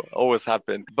 but I always have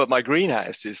been. But my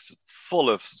greenhouse is full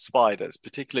of spiders,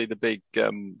 particularly the big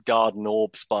garden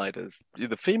orb spiders.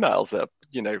 The females are,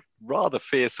 rather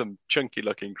fearsome, chunky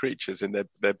looking creatures in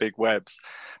their big webs,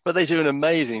 but they do an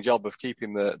amazing job of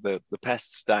keeping the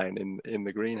pests down in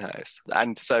the greenhouse.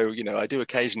 And so, I do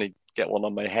occasionally get one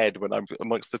on my head when I'm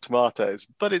amongst the tomatoes,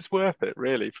 but it's worth it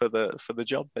really for the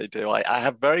job they do. I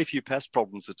have very few pest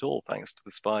problems at all thanks to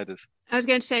the spiders. I was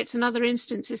going to say it's another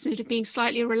instance, isn't it, of being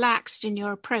slightly relaxed in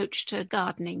your approach to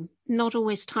gardening, not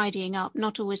always tidying up,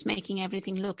 not always making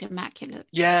everything look immaculate.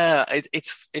 Yeah,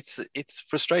 it's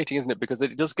frustrating, isn't it? Because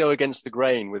it does go against the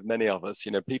grain with many of us.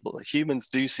 Humans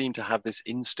do seem to have this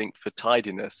instinct for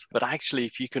tidiness, but actually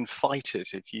if you can fight it,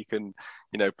 if you can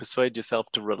persuade yourself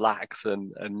to relax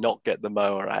and not get the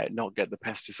mower out, not get the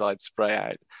pesticide spray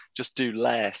out, just do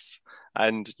less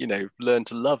and, learn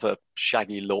to love a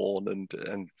shaggy lawn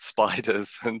and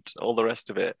spiders and all the rest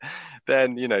of it,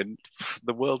 then,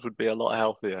 the world would be a lot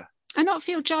healthier. And not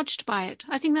feel judged by it.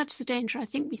 I think that's the danger. I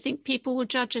think we think people will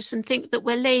judge us and think that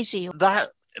we're lazy.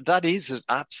 That is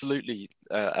absolutely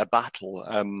a battle.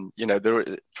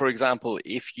 For example,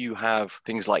 if you have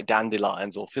things like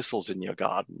dandelions or thistles in your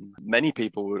garden, many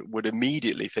people would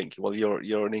immediately think, well,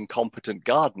 you're an incompetent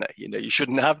gardener. You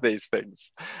shouldn't have these things,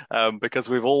 because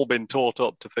we've all been taught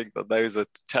up to think that those are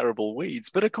terrible weeds.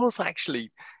 But of course,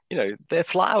 actually, they're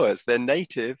flowers. They're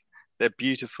native. They're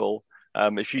beautiful.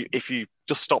 If you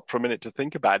just stop for a minute to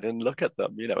think about it and look at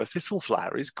them, a thistle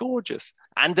flower is gorgeous,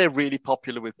 and they're really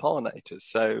popular with pollinators.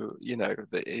 So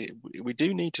we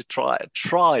do need to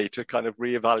try to kind of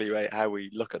reevaluate how we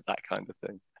look at that kind of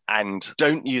thing. And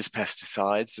don't use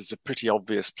pesticides is a pretty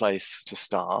obvious place to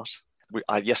start.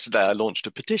 Yesterday I launched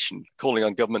a petition calling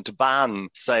on government to ban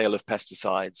sale of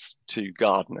pesticides to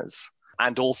gardeners,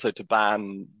 and also to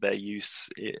ban their use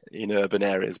in urban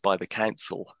areas by the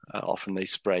council. Often they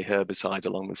spray herbicide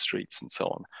along the streets and so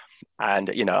on. And,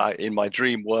 in my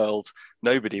dream world,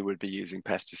 nobody would be using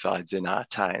pesticides in our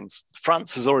towns.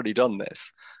 France has already done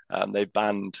this. They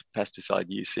banned pesticide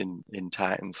use in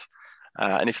towns.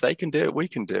 And if they can do it, we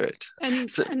can do it. And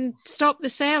stop the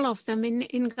sale of them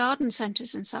in garden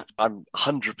centres and such. I'm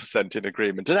 100% in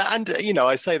agreement. And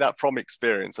I say that from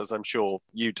experience, as I'm sure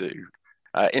you do.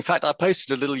 In fact, I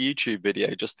posted a little YouTube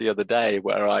video just the other day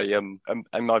where I, in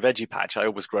my veggie patch, I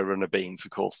always grow runner beans,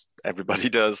 of course, everybody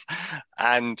does.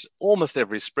 And almost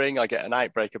every spring I get an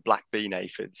outbreak of black bean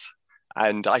aphids.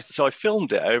 And so I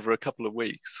filmed it over a couple of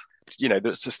weeks.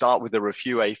 That's to start with, there were a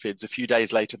few aphids. A few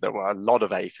days later, there were a lot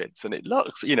of aphids. And it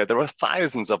looks, there are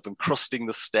thousands of them crusting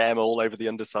the stem all over the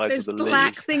undersides of the leaves. Those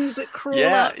black things that crawl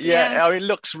up. Yeah. I mean,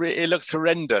 it looks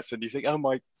horrendous. And you think, oh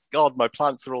my God, my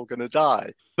plants are all going to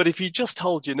die. But if you just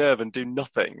hold your nerve and do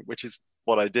nothing, which is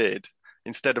what I did,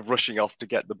 instead of rushing off to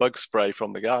get the bug spray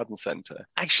from the garden centre,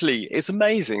 actually, it's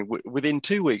amazing. Within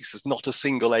 2 weeks, there's not a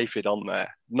single aphid on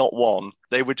there, not one.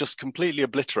 They were just completely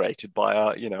obliterated by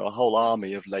a whole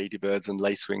army of ladybirds and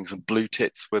lacewings, and blue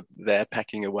tits were there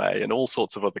pecking away, and all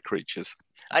sorts of other creatures.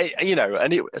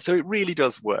 So it really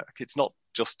does work. It's not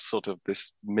just sort of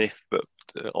this myth that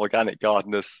organic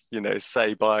gardeners,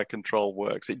 say biocontrol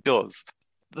works. It does.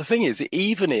 The thing is,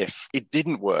 even if it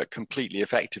didn't work completely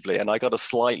effectively and I got a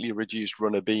slightly reduced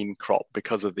runner bean crop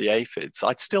because of the aphids,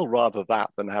 I'd still rather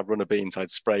that than have runner beans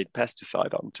I'd sprayed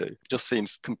pesticide onto. It just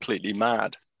seems completely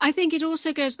mad. I think it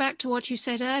also goes back to what you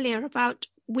said earlier about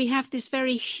we have this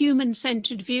very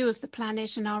human-centered view of the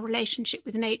planet and our relationship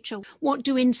with nature. What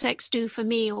do insects do for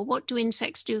me, or what do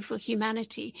insects do for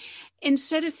humanity?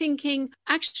 Instead of thinking,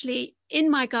 actually, in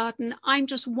my garden, I'm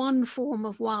just one form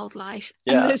of wildlife,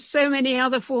 and there's so many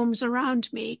other forms around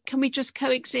me. Can we just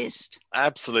coexist?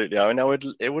 Absolutely. I mean,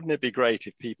 wouldn't it be great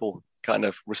if people kind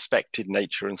of respected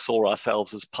nature and saw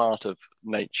ourselves as part of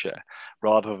nature,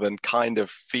 rather than kind of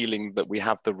feeling that we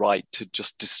have the right to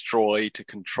just destroy, to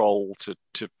control, to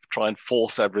try and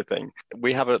force everything.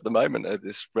 We have at the moment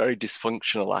this very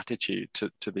dysfunctional attitude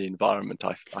to the environment,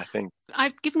 I think.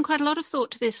 I've given quite a lot of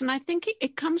thought to this, and I think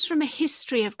it comes from a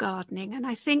history of gardening. And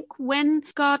I think when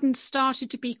gardens started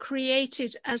to be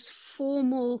created as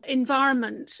formal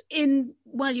environments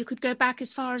you could go back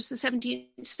as far as the 17th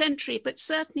century, but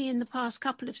certainly in the past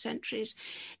couple of centuries,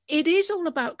 it is all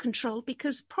about control,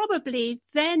 because probably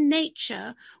their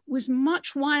nature was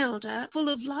much wilder, full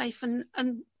of life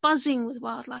and buzzing with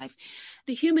wildlife.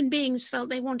 The human beings felt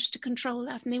they wanted to control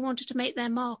that and they wanted to make their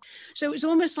mark. So it was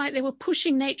almost like they were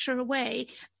pushing nature away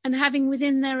and having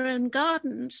within their own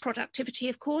gardens productivity,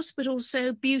 of course, but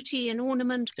also beauty and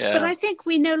ornament. Yeah. But I think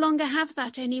we no longer have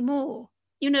that anymore.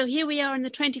 here we are in the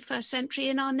 21st century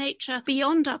and our nature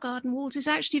beyond our garden walls is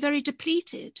actually very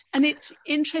depleted. And it's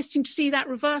interesting to see that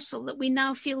reversal, that we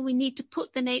now feel we need to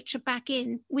put the nature back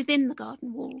in within the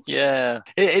garden walls. Yeah,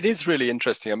 it is really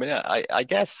interesting. I mean, I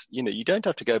guess, you don't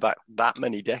have to go back that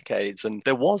many decades, and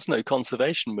there was no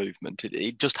conservation movement.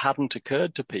 It just hadn't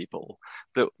occurred to people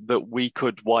that we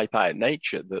could wipe out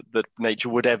nature, that nature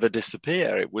would ever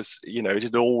disappear. It was, it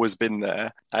had always been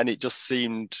there, and it just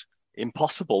seemed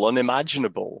impossible,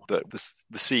 unimaginable that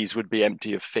the seas would be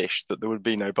empty of fish, that there would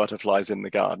be no butterflies in the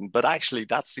garden. But actually,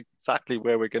 that's exactly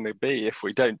where we're going to be if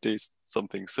we don't do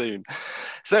something soon.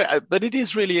 So, but it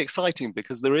is really exciting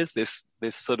because there is this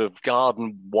sort of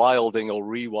garden wilding or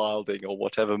rewilding or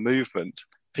whatever movement.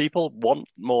 People want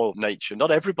more nature. Not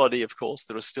everybody, of course.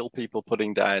 There are still people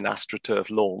putting down AstroTurf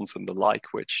lawns and the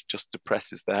like, which just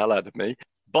depresses the hell out of me.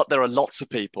 But there are lots of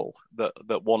people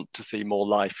that want to see more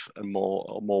life and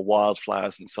more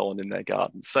wildflowers and so on in their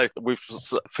gardens. So we've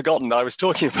forgotten I was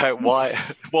talking about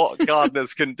what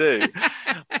gardeners can do.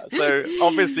 So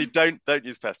obviously don't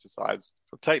use pesticides.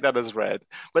 Take that as read.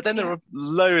 But then there are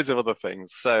loads of other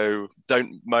things. So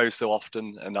don't mow so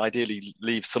often, and ideally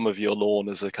leave some of your lawn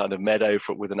as a kind of meadow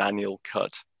with an annual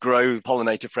cut. Grow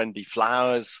pollinator-friendly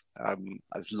flowers.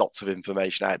 There's lots of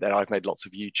information out there. I've made lots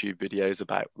of YouTube videos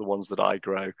about the ones that I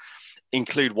grow.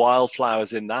 Include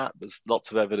wildflowers in that. There's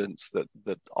lots of evidence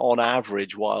that on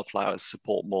average, wildflowers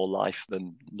support more life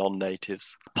than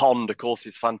non-natives. Pond, of course,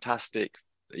 is fantastic.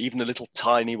 Even a little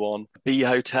tiny one. Bee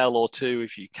hotel or two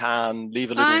if you can.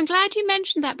 Leave a little. I'm glad you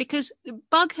mentioned that, because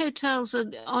bug hotels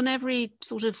are on every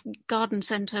sort of garden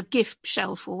centre gift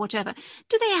shelf or whatever.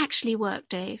 Do they actually work,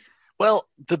 Dave? Well,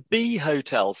 the bee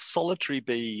hotels, solitary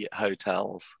bee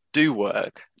hotels, do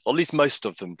work. Or at least most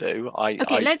of them do.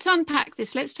 Let's unpack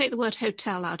this. Let's take the word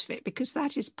hotel out of it, because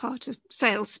that is part of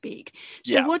sales speak.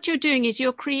 So what you're doing is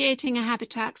you're creating a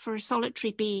habitat for a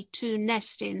solitary bee to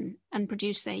nest in and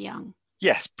produce their young.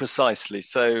 Yes, precisely.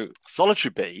 So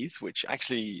solitary bees, which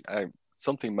actually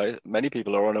something many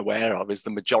people are unaware of, is the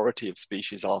majority of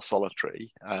species are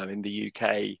solitary in the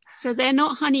UK. So they're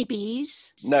not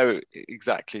honeybees? No,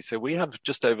 exactly. So we have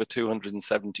just over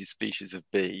 270 species of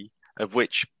bee, of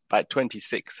which about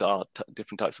 26 are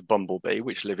different types of bumblebee,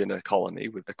 which live in a colony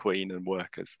with a queen and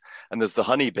workers. And there's the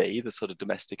honeybee, the sort of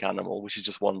domestic animal, which is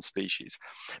just one species.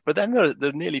 But then there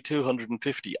are nearly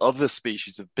 250 other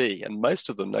species of bee, and most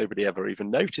of them nobody ever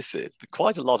even notices.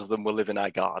 Quite a lot of them will live in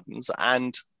our gardens,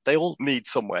 and they all need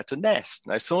somewhere to nest.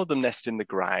 Now, some of them nest in the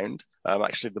ground.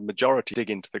 Actually, the majority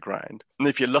dig into the ground. And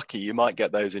if you're lucky, you might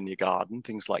get those in your garden,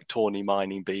 things like tawny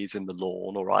mining bees in the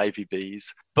lawn or ivy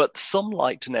bees. But some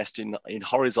like to nest in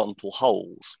horizontal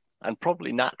holes. And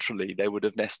probably naturally, they would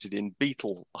have nested in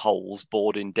beetle holes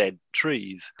bored in dead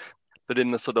trees. But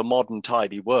in the sort of modern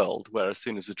tidy world, where as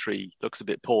soon as a tree looks a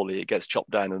bit poorly, it gets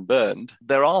chopped down and burned,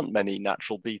 there aren't many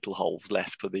natural beetle holes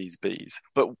left for these bees.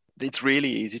 But it's really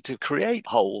easy to create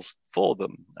holes for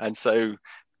them. And so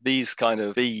these kind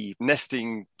of bee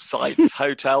nesting sites,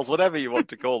 hotels, whatever you want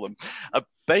to call them, are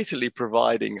basically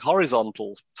providing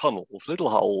horizontal tunnels, little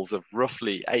holes of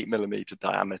roughly 8mm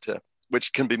diameter,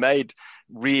 which can be made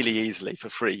really easily for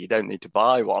free. You don't need to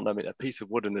buy one. I mean, a piece of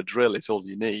wood and a drill is all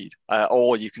you need.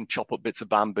 Or you can chop up bits of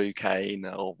bamboo cane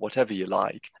or whatever you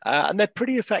like. And they're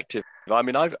pretty effective. I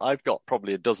mean, I've got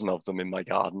probably a dozen of them in my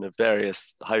garden of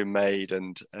various homemade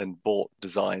and bought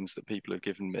designs that people have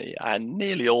given me. And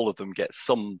nearly all of them get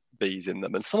some bees in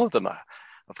them. And some of them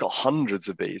I've got hundreds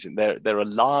of bees in there. They're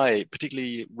alive,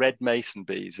 particularly red mason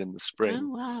bees in the spring.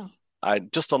 Oh, wow.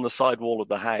 Just on the side wall of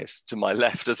the house to my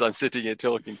left, as I'm sitting here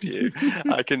talking to you,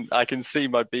 I can see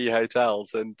my bee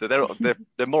hotels, and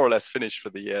they're more or less finished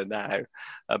for the year now,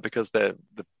 because the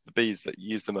bees that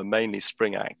use them are mainly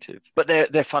spring active. But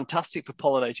they're fantastic for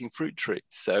pollinating fruit trees,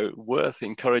 so worth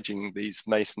encouraging these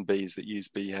mason bees that use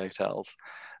bee hotels.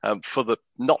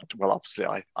 Obviously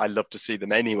I love to see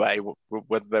them anyway,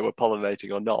 whether they were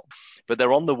pollinating or not, but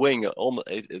they're on the wing at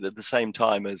the same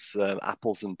time as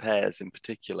apples and pears in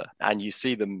particular, and you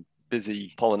see them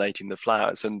busy pollinating the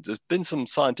flowers. And there's been some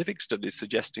scientific studies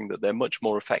suggesting that they're much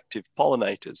more effective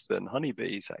pollinators than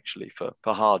honeybees actually for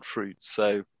hard fruits,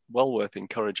 so well worth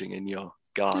encouraging in your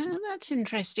garden. Oh, that's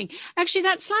interesting. Actually,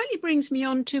 that slightly brings me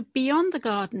on to beyond the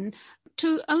garden,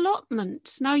 to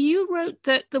allotments. Now, you wrote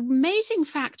that the amazing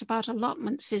fact about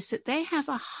allotments is that they have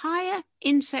a higher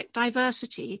insect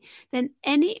diversity than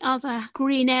any other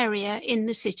green area in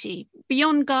the city,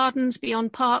 beyond gardens,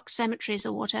 beyond parks, cemeteries,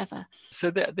 or whatever. So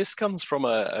this comes from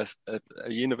a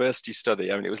university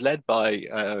study. I mean, it was led by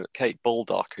Kate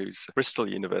Baldock, who's Bristol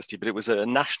University, but it was a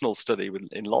national study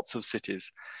in lots of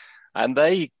cities. And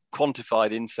they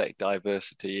quantified insect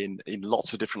diversity in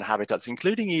lots of different habitats,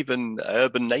 including even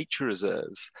urban nature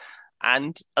reserves.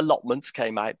 And allotments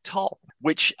came out top,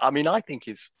 which, I mean, I think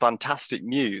is fantastic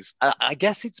news. I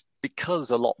guess it's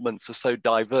because allotments are so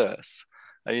diverse.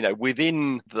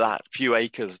 Within that few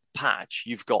acres patch,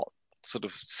 you've got sort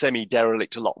of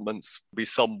semi-derelict allotments, be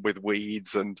some with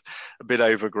weeds and a bit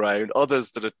overgrown, others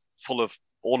that are full of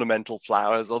ornamental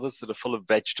flowers, others that are full of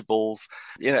vegetables.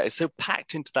 It's so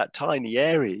packed into that tiny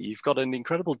area. You've got an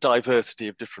incredible diversity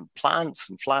of different plants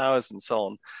and flowers and so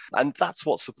on. And that's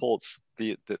what supports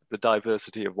the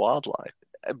diversity of wildlife.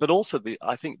 But also,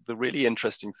 I think the really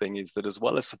interesting thing is that as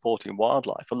well as supporting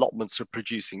wildlife, allotments are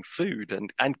producing food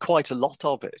and quite a lot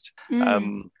of it.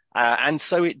 And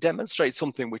so it demonstrates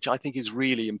something which I think is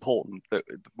really important,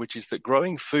 which is that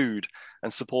growing food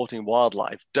and supporting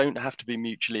wildlife don't have to be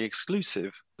mutually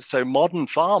exclusive. So modern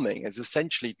farming is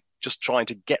essentially just trying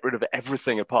to get rid of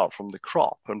everything apart from the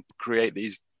crop and create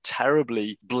these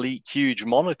terribly bleak, huge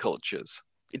monocultures.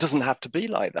 It doesn't have to be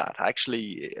like that.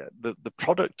 Actually, the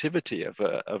productivity of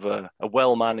a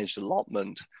well-managed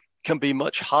allotment can be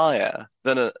much higher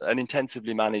than an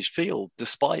intensively managed field,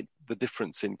 despite the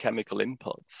difference in chemical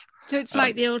inputs. So it's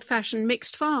like the old-fashioned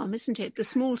mixed farm, isn't it? The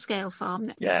small-scale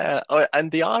farm. Yeah,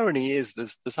 and the irony is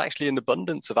there's actually an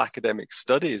abundance of academic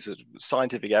studies,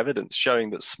 scientific evidence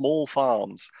showing that small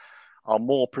farms are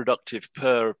more productive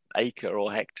per acre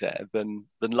or hectare than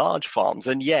large farms.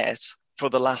 And yet, for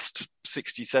the last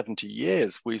 60, 70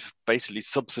 years, we've basically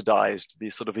subsidized the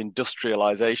sort of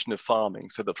industrialization of farming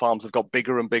so that farms have got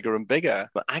bigger and bigger and bigger.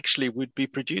 But actually, we'd be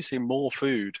producing more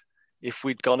food if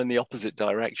we'd gone in the opposite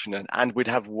direction, and we'd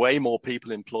have way more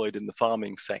people employed in the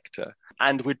farming sector,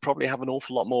 and we'd probably have an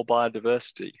awful lot more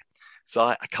biodiversity. So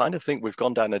I kind of think we've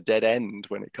gone down a dead end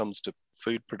when it comes to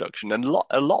food production, and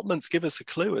allotments give us a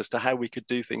clue as to how we could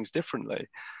do things differently.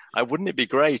 Wouldn't it be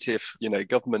great if,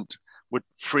 government would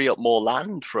free up more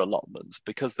land for allotments,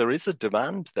 because there is a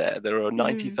demand there. There are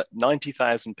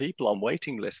 90,000 people on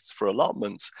waiting lists for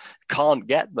allotments, can't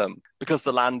get them because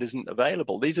the land isn't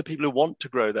available. These are people who want to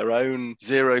grow their own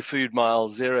 0 food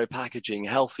miles, 0 packaging,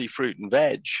 healthy fruit and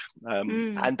veg,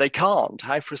 and they can't.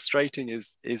 How frustrating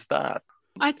is that?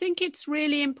 I think it's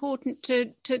really important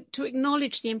to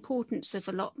acknowledge the importance of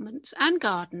allotments and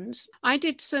gardens. I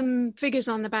did some figures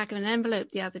on the back of an envelope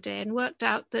the other day and worked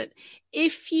out that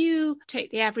if you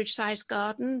take the average size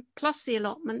garden plus the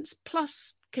allotments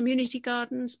plus community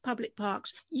gardens, public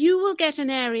parks, you will get an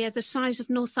area the size of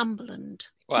Northumberland.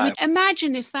 Wow.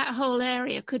 Imagine if that whole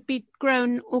area could be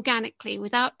grown organically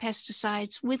without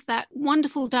pesticides, with that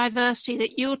wonderful diversity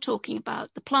that you're talking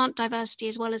about, the plant diversity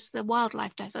as well as the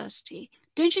wildlife diversity.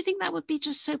 Don't you think that would be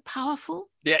just so powerful?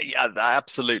 Yeah,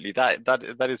 absolutely.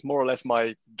 That is more or less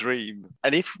my dream.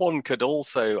 And if one could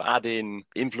also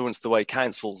influence the way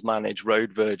councils manage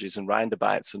road verges and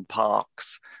roundabouts and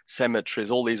parks, cemeteries,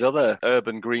 all these other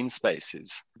urban green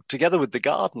spaces, together with the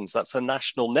gardens, that's a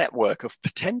national network of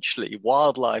potentially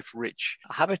wildlife-rich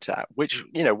habitat, which,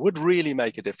 would really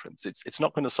make a difference. It's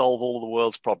not going to solve all of the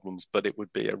world's problems, but it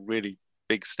would be a really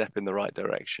big step in the right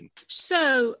direction.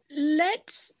 So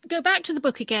let's go back to the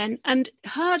book again, and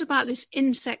heard about this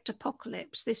insect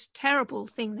apocalypse, this terrible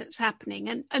thing that's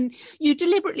happening. And you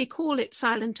deliberately call it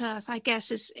Silent Earth, I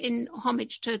guess, is in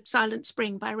homage to Silent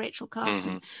Spring by Rachel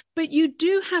Carson. Mm-hmm. But you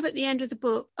do have at the end of the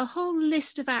book a whole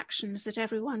list of actions that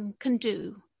everyone can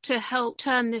do to help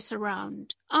turn this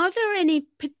around. Are there any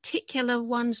particular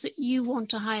ones that you want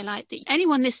to highlight that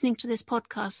anyone listening to this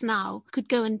podcast now could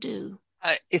go and do?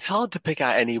 It's hard to pick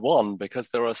out any one because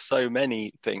there are so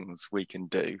many things we can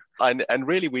do. And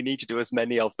really, we need to do as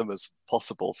many of them as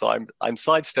possible. So I'm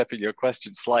sidestepping your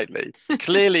question slightly.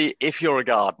 Clearly, if you're a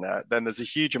gardener, then there's a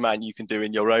huge amount you can do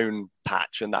in your own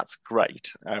patch, and that's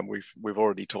great. And we've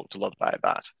already talked a lot about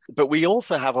that. But we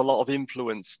also have a lot of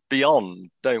influence beyond,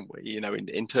 don't we?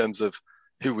 In terms of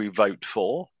who we vote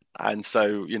for. And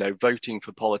so, voting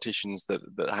for politicians that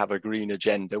have a green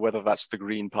agenda, whether that's the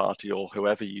Green Party or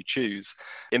whoever you choose,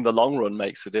 in the long run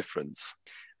makes a difference.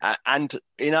 And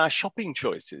in our shopping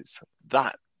choices,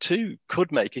 that too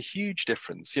could make a huge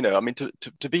difference.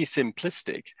 To be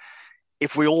simplistic,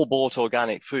 if we all bought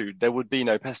organic food, there would be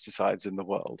no pesticides in the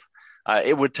world.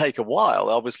 It would take a while.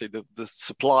 Obviously, the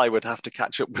supply would have to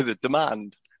catch up with the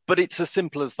demand. But it's as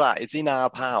simple as that. It's in our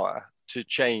power to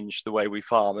change the way we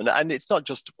farm. And it's not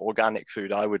just organic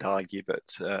food. I would argue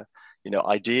that,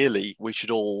 ideally, we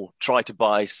should all try to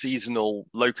buy seasonal,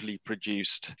 locally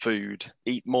produced food,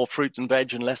 eat more fruit and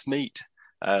veg and less meat.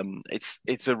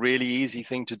 It's a really easy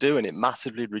thing to do, and it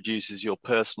massively reduces your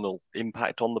personal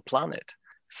impact on the planet.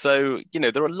 So,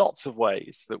 there are lots of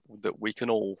ways that we can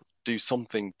all do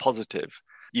something positive.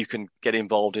 You can get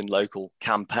involved in local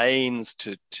campaigns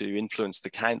to influence the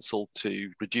council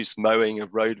to reduce mowing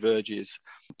of road verges,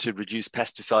 to reduce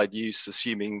pesticide use,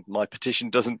 assuming my petition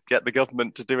doesn't get the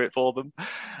government to do it for them,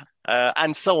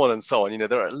 and so on and so on.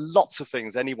 There are lots of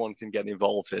things anyone can get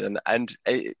involved in, and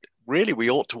really we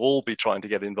ought to all be trying to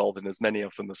get involved in as many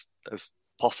of them as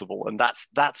possible, and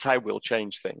that's how we'll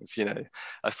change things.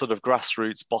 A sort of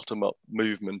grassroots bottom-up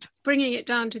movement, bringing it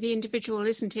down to the individual,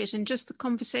 isn't it? And just the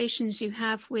conversations you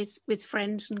have with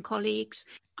friends and colleagues.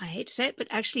 I hate to say it, but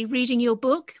actually reading your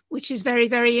book, which is very,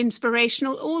 very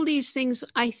inspirational. All these things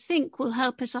I think will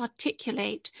help us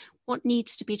articulate what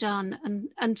needs to be done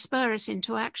and spur us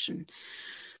into action.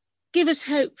 Give us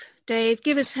hope, Dave,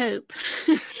 give us hope.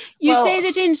 You say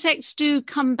that insects do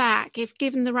come back if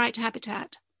given the right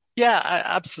habitat. Yeah,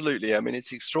 absolutely. I mean,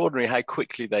 it's extraordinary how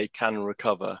quickly they can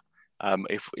recover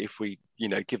if we,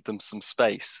 give them some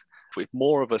space. If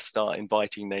more of us start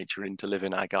inviting nature in to live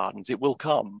in our gardens, it will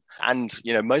come. And,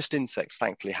 most insects,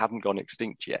 thankfully, haven't gone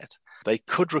extinct yet. They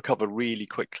could recover really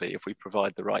quickly if we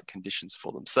provide the right conditions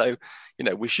for them. So,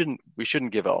 we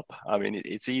shouldn't give up. I mean,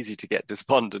 it's easy to get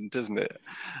despondent, isn't it?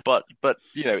 But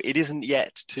it isn't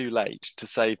yet too late to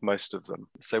save most of them.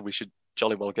 So we should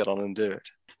jolly well get on and do it.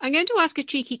 I'm going to ask a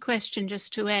cheeky question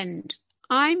just to end.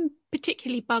 I'm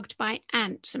particularly bugged by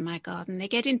ants in my garden. They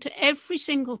get into every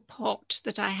single pot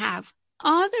that I have.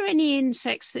 Are there any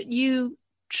insects that you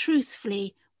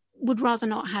truthfully would rather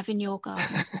not have in your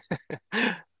garden?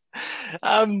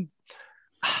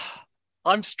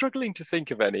 I'm struggling to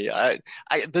think of any.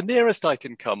 The nearest I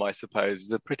can come, I suppose,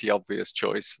 is a pretty obvious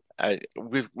choice.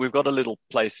 We've got a little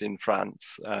place in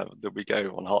France that we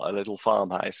go on, a little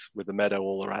farmhouse with a meadow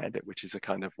all around it, which is a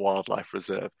kind of wildlife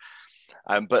reserve.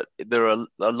 But there are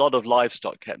a lot of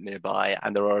livestock kept nearby,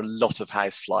 and there are a lot of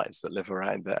houseflies that live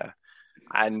around there.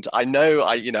 And I know,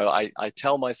 I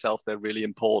tell myself they're really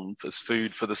important as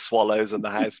food for the swallows and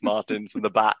the house martins and the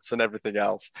bats and everything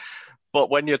else. But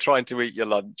when you're trying to eat your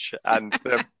lunch and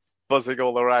they're buzzing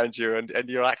all around you and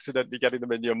you're accidentally getting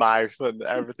them in your mouth and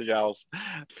everything else,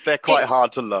 they're quite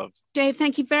hard to love. Dave,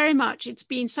 thank you very much. It's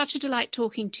been such a delight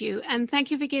talking to you. And thank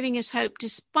you for giving us hope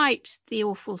despite the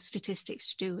awful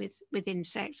statistics to do with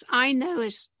insects. I know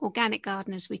as organic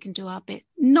gardeners we can do our bit.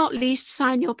 Not least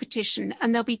sign your petition,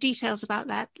 and there'll be details about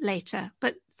that later.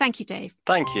 But thank you, Dave.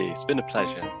 Thank you. It's been a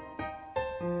pleasure.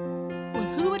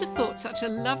 Who would have thought such a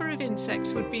lover of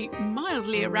insects would be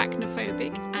mildly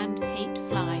arachnophobic and hate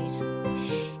flies?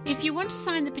 If you want to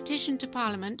sign the petition to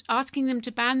Parliament asking them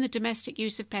to ban the domestic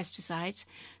use of pesticides,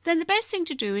 then the best thing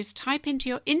to do is type into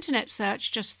your internet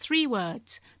search just 3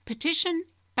 words: petition,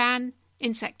 ban,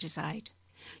 insecticide.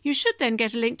 You should then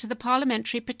get a link to the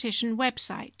parliamentary petition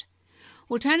website.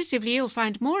 Alternatively, you'll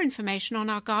find more information on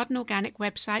our Garden Organic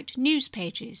website news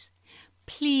pages.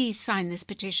 Please sign this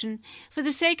petition for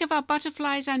the sake of our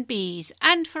butterflies and bees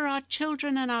and for our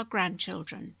children and our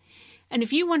grandchildren. And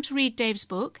if you want to read Dave's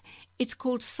book, it's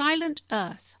called Silent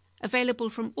Earth, available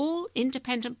from all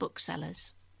independent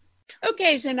booksellers.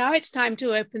 Okay, so now it's time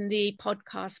to open the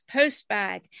podcast post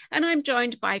bag, and I'm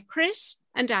joined by Chris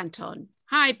and Anton.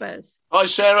 Hi, both. Hi,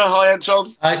 Sarah. Hi, Anton.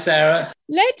 Hi, Sarah.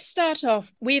 Let's start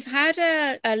off. We've had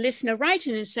a listener write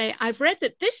in and say, I've read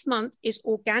that this month is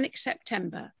Organic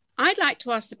September. I'd like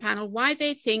to ask the panel why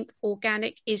they think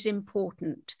organic is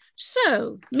important.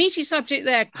 So, meaty subject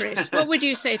there, Chris. What would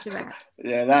you say to that?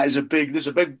 Yeah, there's a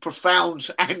big, profound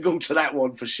angle to that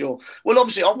one for sure. Well,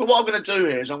 obviously, what I'm going to do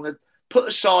here is I'm going to put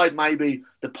aside maybe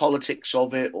the politics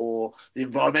of it or the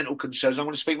environmental concerns. I'm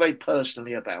going to speak very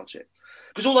personally about it.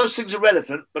 Because all those things are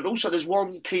relevant, but also there's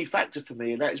one key factor for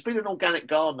me, and that is being an organic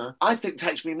gardener, I think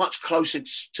takes me much closer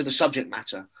to the subject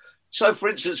matter. So, for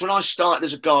instance, when I started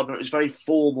as a gardener, it was very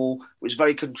formal, it was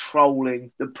very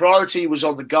controlling. The priority was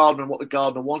on the gardener and what the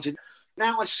gardener wanted.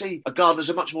 Now I see a garden as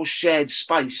a much more shared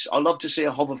space. I love to see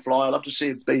a hoverfly, I love to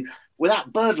see a bee.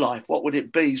 Without bird life, what would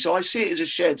it be? So I see it as a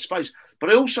shared space, but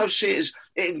I also see it as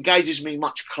it engages me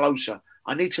much closer.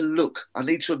 I need to look, I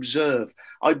need to observe.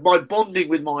 My bonding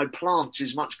with my plants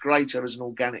is much greater as an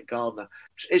organic gardener.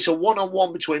 It's a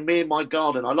one-on-one between me and my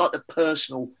garden. I like the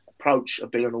personal approach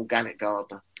of being an organic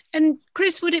gardener. And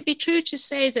Chris, would it be true to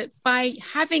say that by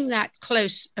having that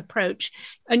close approach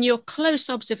and your close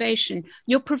observation,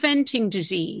 you're preventing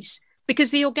disease?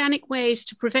 Because the organic way is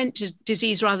to prevent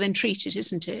disease rather than treat it,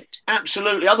 isn't it?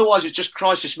 Absolutely. Otherwise, it's just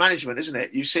crisis management, isn't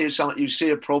it? You see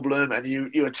a problem and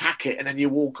you attack it and then you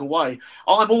walk away.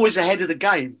 I'm always ahead of the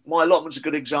game. My allotment's a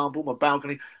good example, my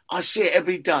balcony. I see it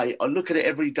every day. I look at it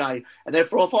every day. And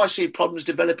therefore, if I see problems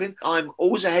developing, I'm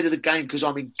always ahead of the game because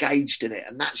I'm engaged in it.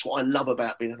 And that's what I love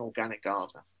about being an organic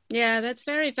gardener. Yeah, that's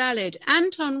very valid.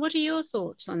 Anton, what are your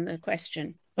thoughts on the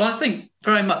question? Well, I think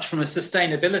very much from a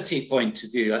sustainability point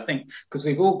of view, I think because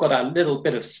we've all got our little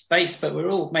bit of space, but we're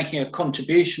all making a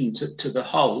contribution to the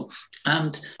whole.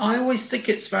 And I always think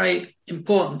it's very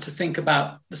important to think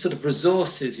about the sort of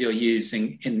resources you're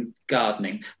using in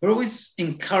gardening. We're always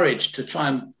encouraged to try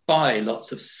and buy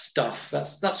lots of stuff.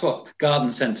 That's what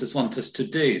garden centres want us to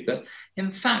do. But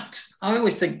in fact, I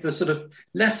always think the sort of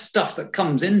less stuff that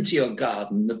comes into your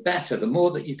garden, the better, the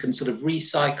more that you can sort of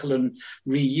recycle and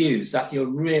reuse, that you're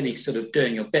really sort of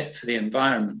doing your bit for the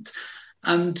environment.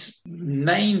 And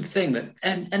main thing that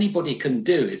anybody can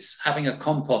do is having a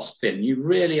compost bin. You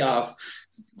really are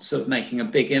sort of making a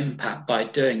big impact by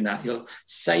doing that. You're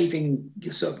saving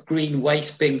your sort of green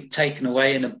waste being taken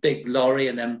away in a big lorry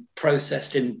and then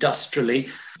processed industrially.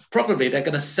 Probably they're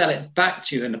going to sell it back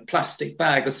to you in a plastic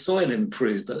bag as soil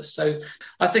improvers. So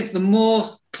I think the more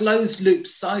closed loop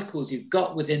cycles you've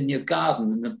got within your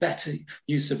garden and the better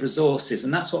use of resources,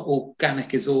 and that's what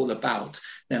organic is all about,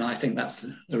 then I think that's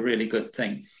a really good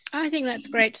thing. I think that's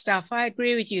great stuff. I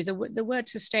agree with you. The word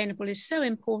sustainable is so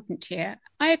important here.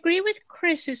 I agree with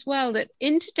Chris as well that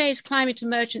in today's climate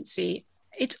emergency,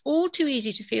 it's all too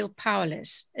easy to feel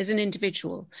powerless as an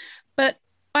individual. But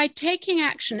by taking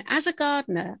action as a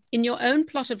gardener in your own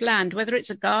plot of land, whether it's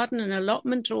a garden, an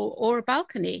allotment, or a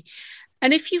balcony,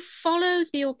 and if you follow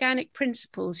the organic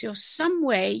principles, some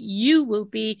way you will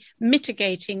be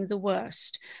mitigating the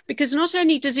worst. Because not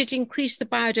only does it increase the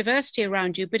biodiversity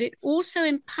around you, but it also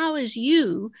empowers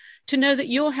you to know that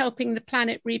you're helping the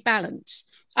planet rebalance.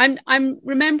 I'm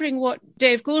remembering what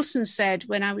Dave Goulson said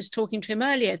when I was talking to him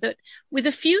earlier, that with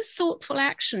a few thoughtful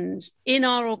actions in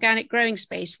our organic growing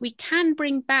space, we can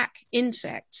bring back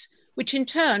insects, which in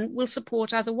turn will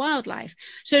support other wildlife.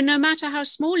 So no matter how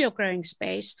small your growing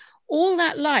space, all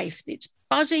that life, it's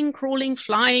buzzing, crawling,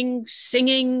 flying,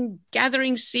 singing,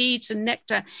 gathering seeds and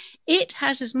nectar, it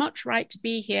has as much right to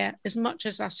be here as much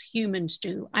as us humans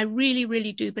do. I really,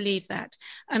 really do believe that.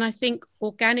 And I think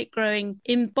organic growing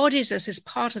embodies us as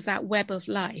part of that web of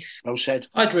life. Well said.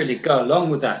 I'd really go along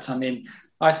with that. I mean,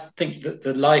 I think that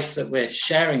the life that we're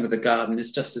sharing with the garden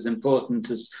is just as important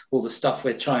as all the stuff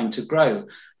we're trying to grow.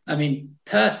 I mean,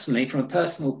 personally, from a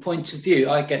personal point of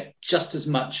view, I get just as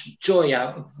much joy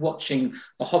out of watching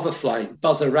a hoverfly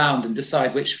buzz around and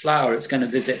decide which flower it's going to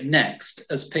visit next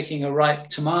as picking a ripe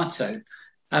tomato.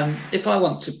 And if I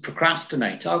want to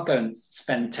procrastinate, I'll go and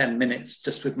spend 10 minutes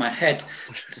just with my head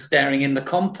staring in the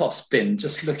compost bin,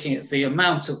 just looking at the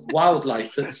amount of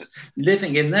wildlife that's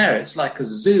living in there. It's like a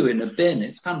zoo in a bin.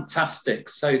 It's fantastic.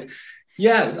 So,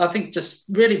 yeah, I think just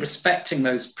really respecting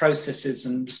those processes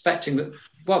and respecting that.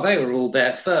 Well, they were all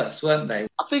there first, weren't they?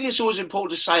 I think it's always important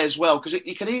to say as well, because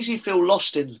you can easily feel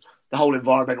lost in the whole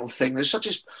environmental thing. There's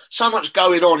so much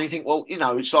going on. You think, well,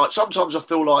 it's like sometimes I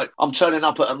feel like I'm turning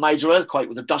up at a major earthquake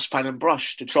with a dustpan and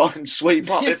brush to try and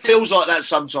sweep up. It feels like that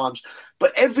sometimes.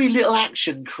 But every little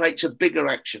action creates a bigger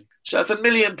action. So if 1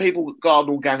 million people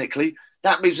garden organically,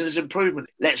 that means there's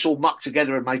improvement. Let's all muck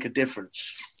together and make a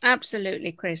difference.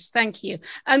 Absolutely, Chris. Thank you.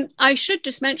 I should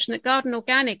just mention that Garden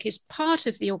Organic is part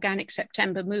of the Organic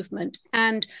September movement.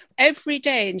 And every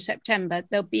day in September,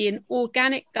 there'll be an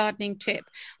organic gardening tip,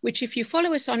 which if you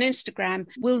follow us on Instagram,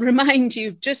 will remind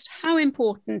you just how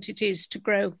important it is to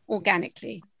grow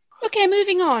organically. Okay,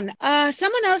 moving on.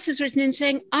 Someone else has written in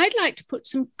saying, I'd like to put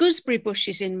some gooseberry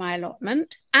bushes in my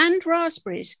allotment and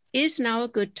raspberries. Is now a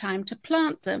good time to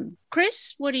plant them?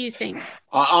 Chris, what do you think?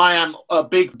 I am a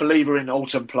big believer in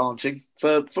autumn planting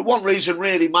for one reason,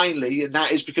 really, mainly, and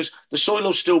that is because the soil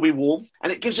will still be warm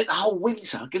and it gives it the whole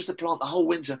winter. It gives the plant the whole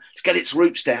winter to get its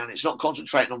roots down. It's not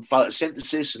concentrating on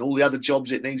photosynthesis and all the other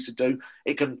jobs it needs to do.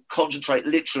 It can concentrate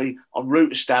literally on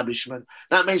root establishment.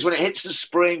 That means when it hits the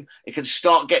spring, it can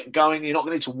start getting going. You're not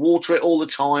going to need to water it all the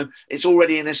time. It's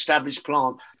already an established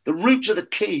plant. The roots are the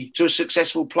key to a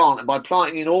successful plant, and by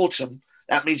planting in autumn,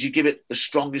 that means you give it the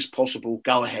strongest possible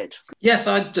go-ahead. Yes,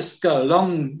 I'd just go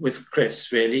along with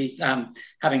Chris, really.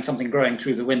 Having something growing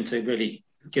through the winter really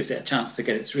gives it a chance to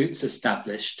get its roots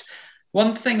established.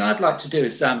 One thing I'd like to do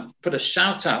is put a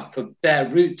shout out for bare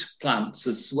root plants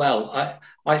as well.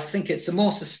 I think it's a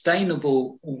more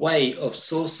sustainable way of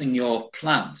sourcing your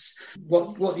plants.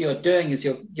 What you're doing is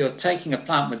you're taking a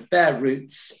plant with bare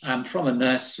roots from a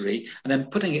nursery and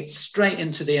then putting it straight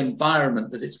into the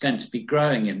environment that it's going to be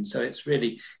growing in. So it's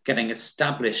really getting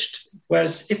established.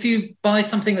 Whereas if you buy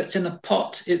something that's in a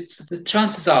pot, the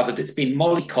chances are that it's been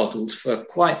mollycoddled for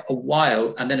quite a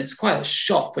while, and then it's quite a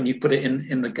shock when you put it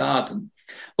in the garden.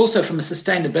 Also, from a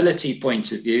sustainability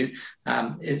point of view,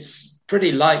 it's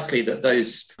pretty likely that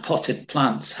those potted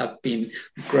plants have been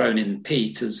grown in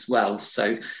peat as well.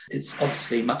 So it's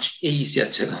obviously much easier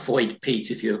to avoid peat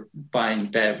if you're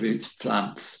buying bare root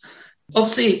plants.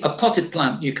 Obviously, a potted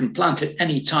plant, you can plant at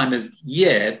any time of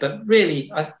year, but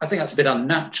really, I think that's a bit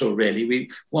unnatural, really. We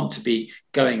want to be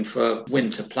going for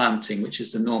winter planting, which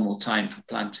is the normal time for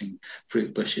planting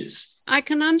fruit bushes. I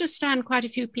can understand quite a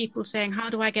few people saying, how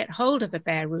do I get hold of a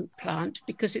bare root plant?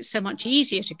 Because it's so much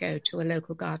easier to go to a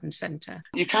local garden centre.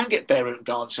 You can get bare root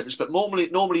garden centres, but normally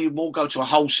you more go to a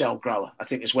wholesale grower, I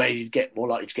think is where you get more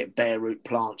likely to get bare root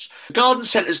plants. Garden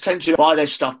centres tend to buy their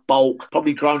stuff bulk,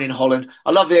 probably grown in Holland.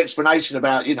 I love the explanation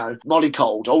about,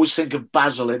 mollycold. I always think of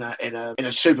basil in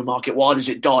a supermarket. Why does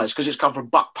it die? It's because it's come from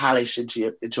Buck Palace into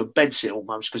a bedsit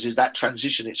almost, because there's that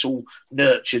transition. It's all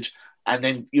nurtured. And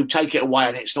then you take it away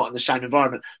and it's not in the same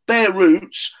environment. Bare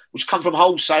roots, which come from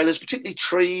wholesalers, particularly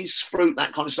trees, fruit,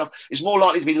 that kind of stuff, is more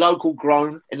likely to be local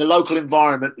grown in the local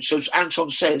environment. So as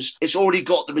Anton says, it's already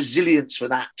got the resilience for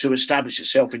that to establish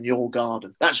itself in your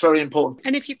garden. That's very important.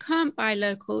 And if you can't buy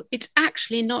local, it's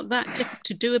actually not that difficult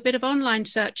to do a bit of online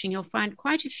searching. You'll find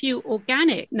quite a few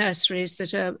organic nurseries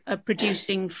that are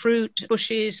producing fruit,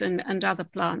 bushes and other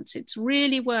plants. It's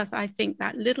really worth, I think,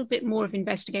 that little bit more of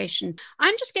investigation.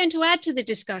 I'm just going to add to the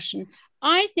discussion.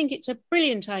 I think it's a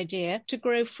brilliant idea to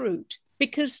grow fruit,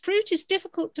 because fruit is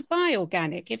difficult to buy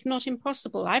organic, if not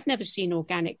impossible. I've never seen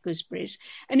organic gooseberries.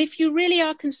 And if you really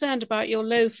are concerned about your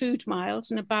low food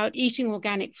miles and about eating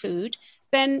organic food,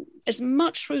 then as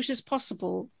much fruit as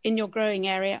possible in your growing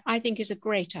area, I think is a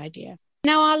great idea.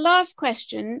 Now, our last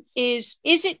question is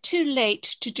it too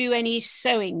late to do any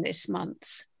sowing this month?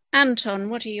 Anton,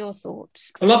 what are your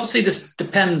thoughts? Well, obviously, this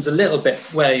depends a little bit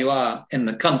where you are in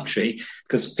the country,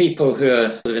 because people who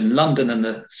are in London and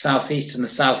the southeast and the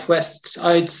southwest,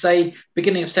 I'd say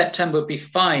beginning of September would be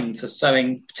fine for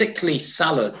sowing, particularly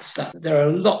salads. There are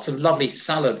lots of lovely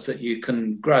salads that you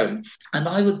can grow. And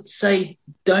I would say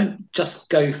don't just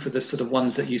go for the sort of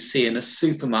ones that you see in a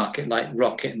supermarket like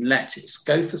rocket and lettuce.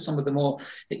 Go for some of the more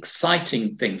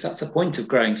exciting things. That's the point of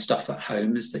growing stuff at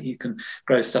home, is that you can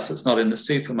grow stuff that's not in the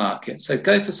supermarket. So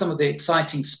go for some of the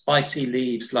exciting spicy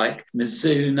leaves like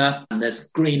mizuna, and there's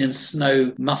green and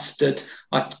snow mustard.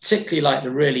 I particularly like the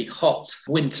really hot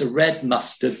winter red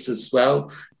mustards as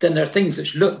well. Then there are things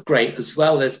which look great as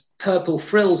well. There's purple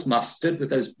frills mustard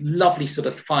with those lovely sort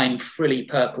of fine frilly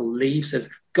purple leaves. There's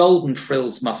golden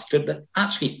frills mustard that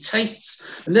actually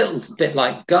tastes a little bit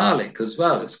like garlic as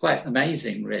well. It's quite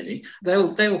amazing, really.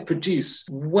 They'll produce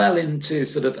well into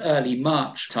sort of early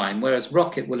March time, whereas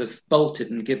rocket will have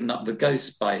bolted and given up the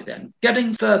ghost by then.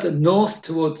 Getting further north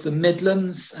towards the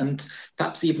Midlands and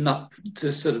perhaps even up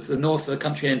to sort of the north of the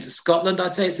country and into Scotland,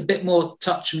 I'd say it's a bit more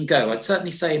touch and go. I'd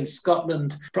certainly say in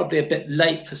Scotland, probably a bit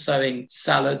late for sowing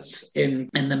salads. In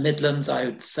the Midlands, I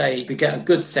would say if you get a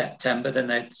good September,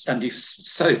 then and you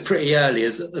sow pretty early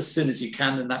as soon as you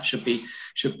can, and that should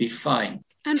be fine.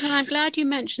 Anton, I'm glad you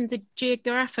mentioned the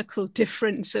geographical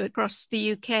difference across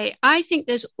the UK. I think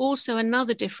there's also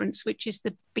another difference, which is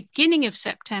the beginning of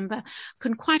September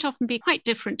can quite often be quite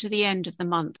different to the end of the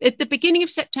month. At the beginning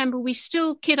of September, we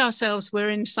still kid ourselves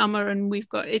we're in summer and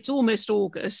it's almost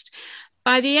August.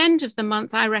 By the end of the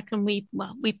month, I reckon we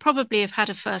probably have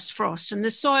had a first frost and the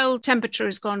soil temperature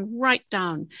has gone right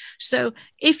down. So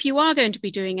if you are going to be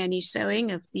doing any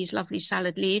sowing of these lovely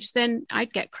salad leaves, then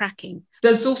I'd get cracking.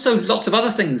 There's also lots of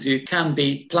other things you can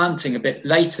be planting a bit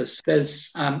later.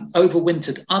 There's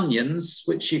overwintered onions,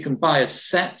 which you can buy as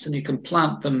sets and you can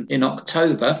plant them in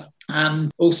October.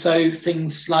 And also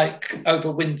things like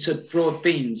overwintered broad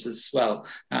beans as well.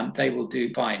 They will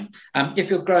do fine. If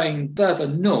you're growing further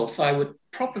north, I would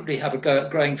probably have a go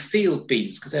at growing field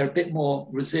beans because they're a bit more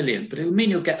resilient, but it would mean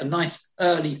you'll get a nice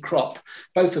early crop,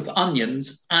 both of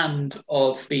onions and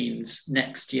of beans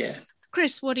next year.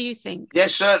 Chris, what do you think?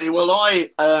 Yes, certainly. Well,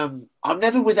 I'm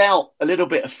never without a little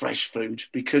bit of fresh food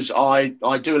because I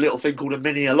do a little thing called a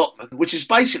mini allotment, which is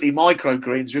basically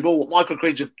microgreens.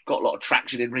 Microgreens have got a lot of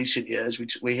traction in recent years.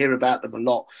 We hear about them a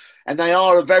lot. And they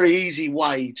are a very easy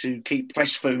way to keep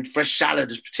fresh food, fresh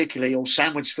salads particularly, or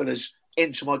sandwich fillers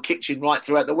into my kitchen right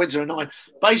throughout the winter. And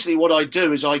basically what I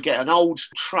do is I get an old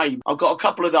tray. I've got a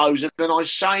couple of those, and then I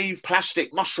save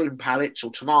plastic mushroom pallets or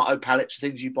tomato pallets,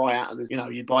 things you buy out of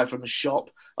you buy from a shop.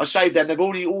 I save them. They've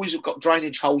always got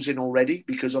drainage holes in already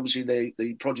because obviously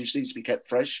the produce needs to be kept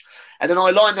fresh. And then I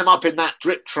line them up in that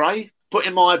drip tray, put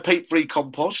in my peat-free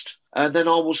compost, and then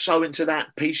I will sow into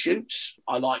that pea shoots.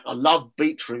 I love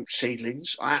beetroot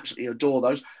seedlings. I absolutely adore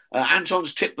those.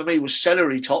 Anton's tip for me was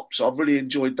celery tops. I've really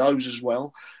enjoyed those as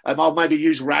well. I'll maybe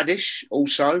use radish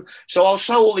also. So I'll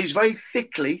sow all these very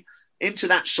thickly into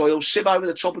that soil, sieve over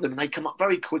the top of them, and they come up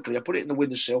very quickly. I put it in the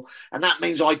windowsill, and that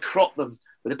means I crop them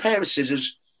with a pair of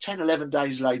scissors. 10, 11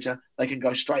 days later, they can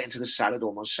go straight into the salad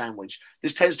or my sandwich.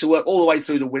 This tends to work all the way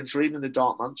through the winter, even in the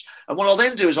dark months. And what I'll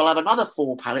then do is I'll have another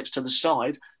 4 pallets to the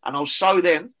side, and I'll sow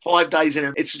them 5 days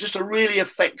in. It's just a really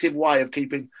effective way of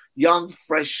keeping young,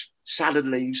 fresh salad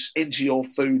leaves into your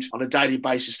food on a daily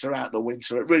basis throughout the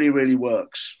winter. It really, really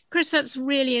works. Chris, that's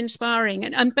really inspiring.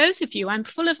 And both of you, I'm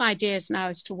full of ideas now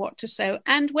as to what to sow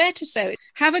and where to sow.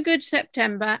 Have a good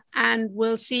September, and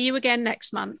we'll see you again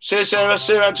next month. See you, Sarah.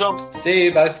 See you, Anton. See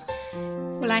you both.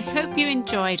 Well, I hope you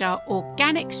enjoyed our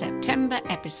Organic September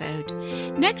episode.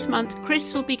 Next month,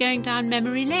 Chris will be going down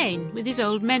memory lane with his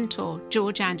old mentor,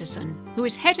 George Anderson, who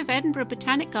was head of Edinburgh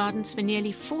Botanic Gardens for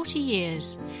nearly 40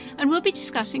 years, and we'll be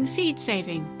discussing seed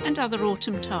saving and other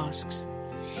autumn tasks.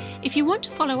 If you want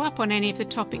to follow up on any of the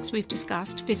topics we've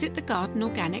discussed, visit the Garden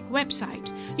Organic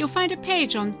website. You'll find a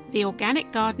page on the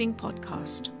Organic Gardening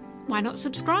Podcast. Why not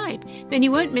subscribe? Then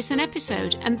you won't miss an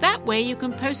episode, and that way you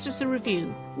can post us a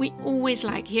review. We always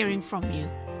like hearing from you.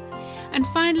 And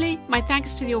finally, my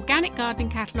thanks to the Organic Gardening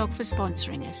Catalogue for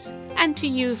sponsoring us, and to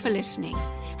you for listening.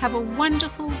 Have a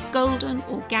wonderful, golden,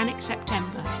 organic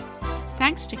September.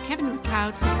 Thanks to Kevin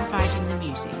MacLeod for providing the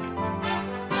music.